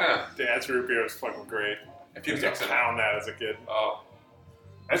 Yeah. Dad's root beer was fucking great. If I you used mix to it. pound that as a kid. Oh,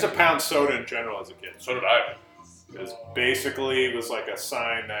 I used to pound soda in general as a kid. so did I. Because basically it was like a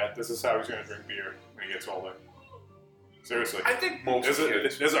sign that this is how he's going to drink beer when he gets older. Seriously. I think most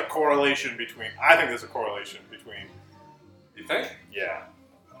kids. There's a correlation between... I think there's a correlation between... You think? Yeah.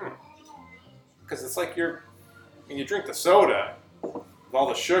 Because it's like when you drink the soda with all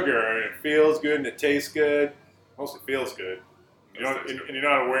the sugar and it feels good and it tastes good. Mostly feels good. And you're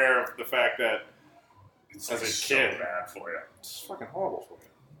not aware of the fact that It's as a so kid, bad for you. it's fucking horrible for you.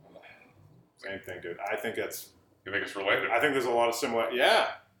 Same thing, dude. I think You think it's related? I think there's a lot of similar... Yeah.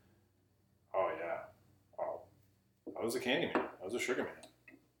 Oh, yeah. Oh. I was a candy man. I was a sugar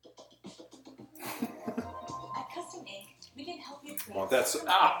man. At Custom Ink, we can help you create. Want that...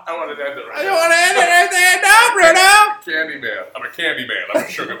 I wanted to end it right I don't want to end it right there. No, Bruno! Candy man. I'm a candy man. I'm a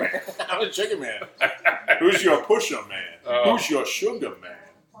sugar man. I'm a sugar man. Who's your pusher man? Oh. Who's your sugar man?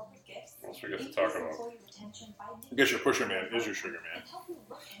 Corporate gifts. What else we get to talk about? Employee retention by I guess your pusher man is your sugar man. help you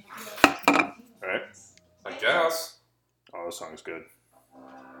look and feel. Right? I guess. Oh, this song is good.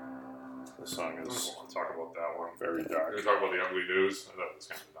 This song is We'll talk about that one. very We're dark. going to talk about the ugly news. I thought it was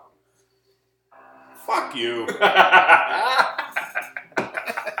kind of dumb. Fuck you.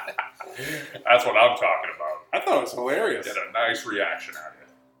 That's what I'm talking about. I thought it was hilarious. Get a nice reaction out of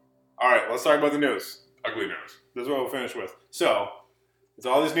it. All right, let's talk about the news. Ugly news. This is what we'll finish with. So, it's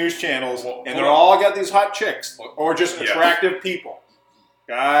all these news channels, Well, and hold they're on. all got these hot chicks, or just Yes. attractive people.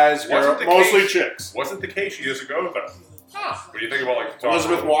 Guys, Wasn't girls, the mostly case- chicks. Wasn't the case years ago, though. What do you think about, like, the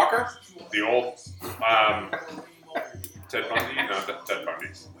Elizabeth Walker? The old, Ted Bundy? No, Ted Bundy.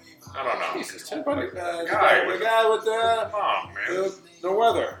 I don't know. Jesus, Ted Bundy. The guy guy with the, Come on, man. the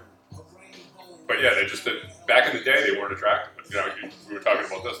weather. But yeah, they just did. Back in the day, they weren't attractive. you know, we were talking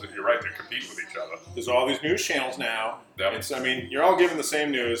about this. That you're right. They compete with each other. There's all these news channels now. Yep. It's, I mean, you're all giving the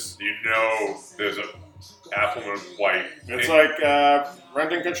same news. You know, there's a affluent white. It's like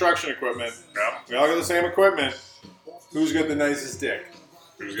renting construction equipment. Yeah. We all got the same equipment. Who's got the nicest dick?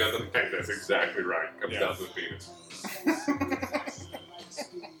 Who's got the pick? That's exactly right. Comes Yeah. down to the penis.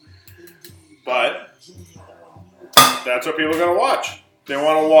 But that's what people are gonna watch. They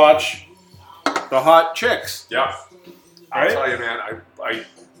want to watch the hot chicks. Yeah. Right? I'll tell you, man.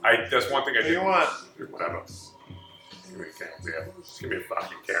 I that's one thing I What do did. you want? Whatever. Give me a can of beer. Just give me a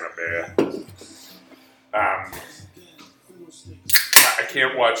fucking can of beer. I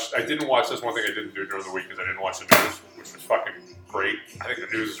can't watch. I didn't watch this one thing I didn't do during the week because I didn't watch the news, which was fucking great. I think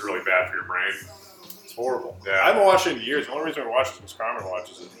the news is really bad for your brain. It's horrible. Yeah. I haven't watched it in years. The only reason I watch it is because Carmen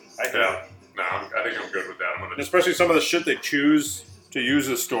watches it. I hate Yeah. it. No, I think I'm good with that. I'm gonna. And especially some of the shit they choose to use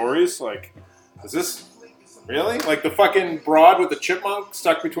as stories. Like, is this really? Like the fucking broad with the chipmunk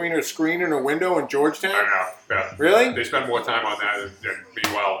stuck between her screen and her window in Georgetown? I know. Yeah. Really? They spend more time on that than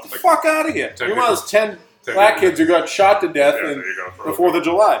meanwhile. Like, Fuck out of here. 10 Meanwhile, there's 10 10 black people. kids who got shot to death yeah, in there you go. the 4th of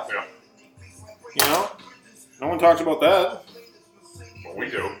July. Yeah. You know? No one talks about that. Well, we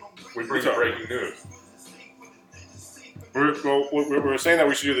do. We bring the breaking news. We're saying that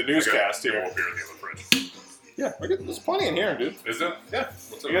we should do the newscast I got here. more beer in the other fridge. Yeah, there's plenty in here, dude. Is it? Yeah.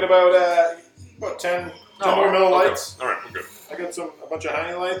 What's We got about 10 more Miller okay. Lights. All right, we're good. I got a bunch of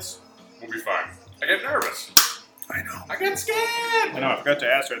honey lights. We'll be fine. I get nervous. I know. I get scared. I know. I forgot to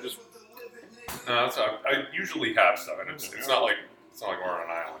ask her. I just No, that's I usually have stuff, and it's not like we're on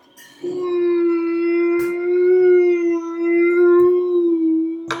an island.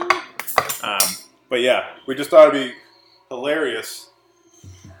 But yeah, we just thought it'd be hilarious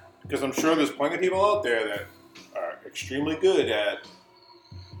because I'm sure there's plenty of people out there that are extremely good at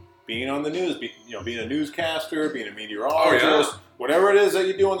being on the news, being a newscaster, being a meteorologist, whatever it is that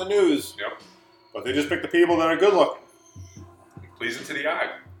you do on the news. Yep. But they just pick the people that are good looking. Pleasing to the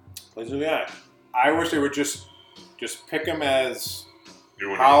eye. Pleasing to the eye. I wish they would just pick them as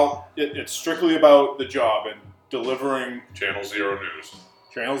Doing how it's strictly about the job and delivering Channel Zero News.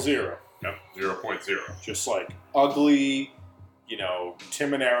 Channel Zero. Yep. 0.0. Just like ugly,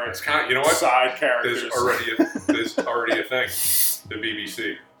 Tim and Eric. It's kind of, you know what? Side characters. There's already a thing. The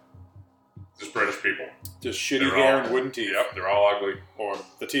BBC. Just British people. Just shitty They're hair all- and wooden teeth. Yep, they're all ugly. Or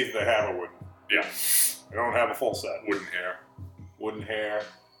the teeth they have are wooden. Yeah. They don't have a full set. Wooden hair. Wooden hair.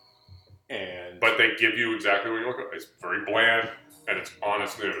 And But they give you exactly what you look at. It's very bland, and it's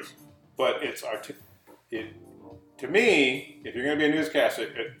honest news. but it's to me, if you're going to be a newscaster,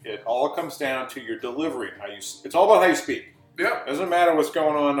 it all comes down to your delivery. It's all about how you speak. Yeah. It doesn't matter what's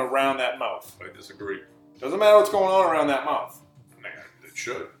going on around that mouth. I disagree. Doesn't matter what's going on around that mouth. Man, it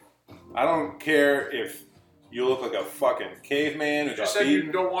should. I don't care if you look like a fucking caveman who You got just said you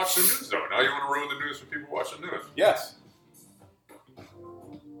beaten. don't watch the news, though. Now you want to ruin the news for people who watch the news. Yes.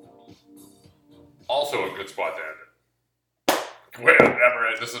 Also a good spot to end it.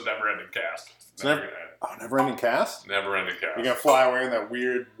 Wait, this is a never-ending cast. It's never- gonna end. Oh, never-ending cast? Never-ending cast. You're going to fly away in that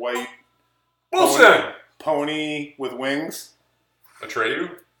weird white Wilson! pony with wings?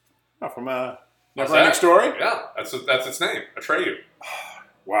 Atreyu? Oh, from What's Never-Ending that? Story? Yeah, that's its name. Atreyu.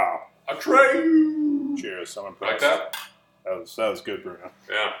 Wow. Atreyu! Cheers. I'm Like impressed. that? That was good, Bruno.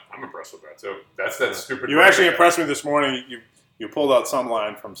 Yeah, I'm impressed with that, too. That's that stupid... You actually impressed me this morning. You pulled out some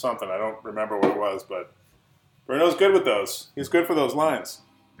line from something. I don't remember what it was, but Bruno's good with those. He's good for those lines.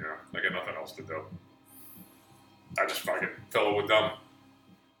 Yeah, I got nothing else to do. I just fucking fill it with them.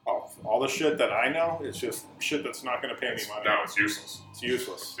 Oh, all the shit that I know is just shit that's not going to pay me money. No, it's useless. It's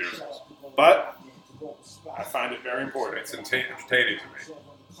useless. It's useless. But I find it very important. It's entertaining to me.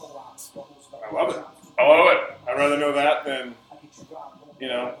 I love it. I love it. I'd rather know that than,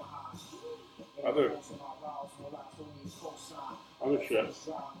 other shit.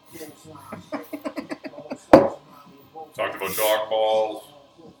 Talked about dog balls,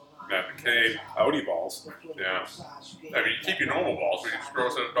 Matt McCabe. Audi balls. Yeah. I mean, you keep your normal balls, but you just grow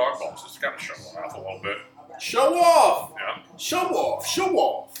a set of dog balls. Just kind of show them off a little bit. Show off! Yeah. Show off! Show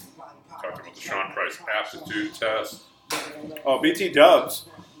off! Talked about the Sean Price aptitude test. Oh, BT Dubs,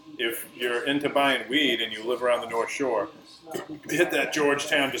 if you're into buying weed and you live around the North Shore, hit that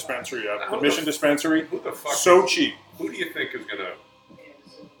Georgetown dispensary up. The Mission Dispensary. Who the fuck? So cheap. Who do you think is gonna?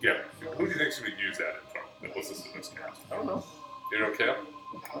 Yeah. Who do you think is gonna use that info that listens to this cast? I don't know. You don't care?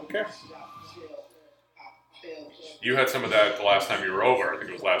 I don't care. You had some of that the last time you were over. I think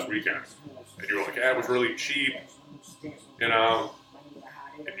it was last weekend, and you were like, "Yeah, it was really cheap," and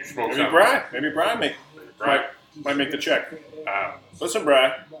you smoked Maybe some. Maybe Brian might make the check. Um, Listen,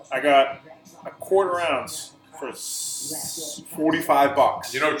 Brian, I got a quarter ounce for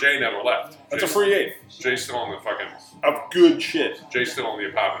 $45. You know, Jay never left. That's a free 8 Jay's still in the fucking. of good shit. Jay's still in the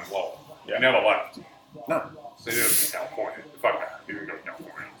apartment below. Yeah. He never left. No, So he didn't go to California. Fuck that. He didn't go to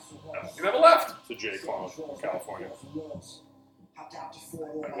California. No, he never left. it's a J clone from California.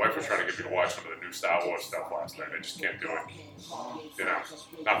 My wife was trying to get me to watch some of the new Star Wars stuff last night. I just can't do it. You know,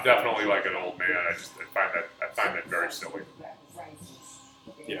 I'm definitely like an old man. I find that very silly.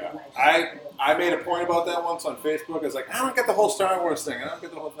 Yeah, I made a point about that once on Facebook. I was like, I don't get the whole Star Wars thing. I don't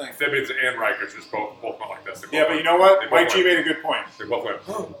get the whole thing. Simmons and Riker just both went like this. Yeah, but you know what? They both Mike G went- made a good point. They both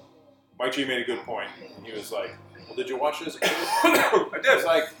went. Mike G made a good point. He was like, well, did you watch this? I I was did.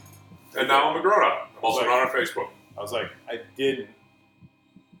 like, And now I'm a grown up. I'm also not on Facebook. I was like, I didn't.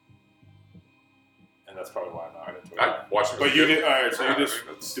 And that's probably why I'm not into it. I watched it. But you did. All right, so Yeah, you just I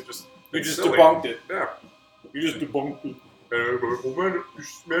mean, it's just you it's just silly. debunked it. Yeah. You just debunked it.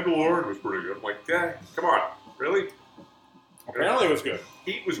 Mandalorian was pretty good. I'm like, yeah, come on, really? Apparently, it was good.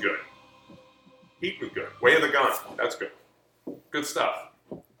 Heat was good. Heat was good. Way of the Gun. That's good. Good stuff.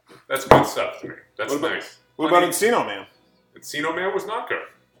 That's good stuff to me. That's What about- nice. What about Encino Man? Casino Man was not good.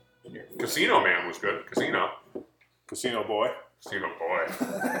 Casino Man was good. Casino. Casino Boy. Casino Boy.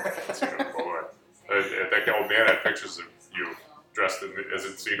 Casino Boy. That old man had pictures of you dressed as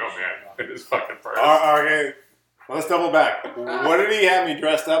Encino Man in his fucking purse. Okay, let's double back. What did he have me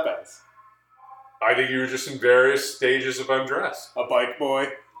dressed up as? I think you were just in various stages of undress. A bike boy?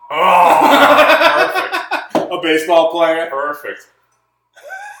 Oh, perfect. A baseball player? Perfect.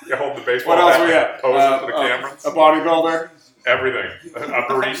 You hold the baseball What else bat, we have? posing for the camera. A bodybuilder? Everything. A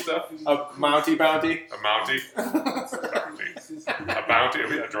barista. A Mountie Bounty? A mountie. A bounty.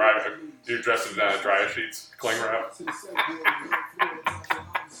 A driver. You're dressed in dryer sheets. Cling wrap.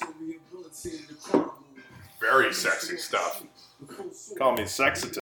 Very sexy stuff. Call me sexy.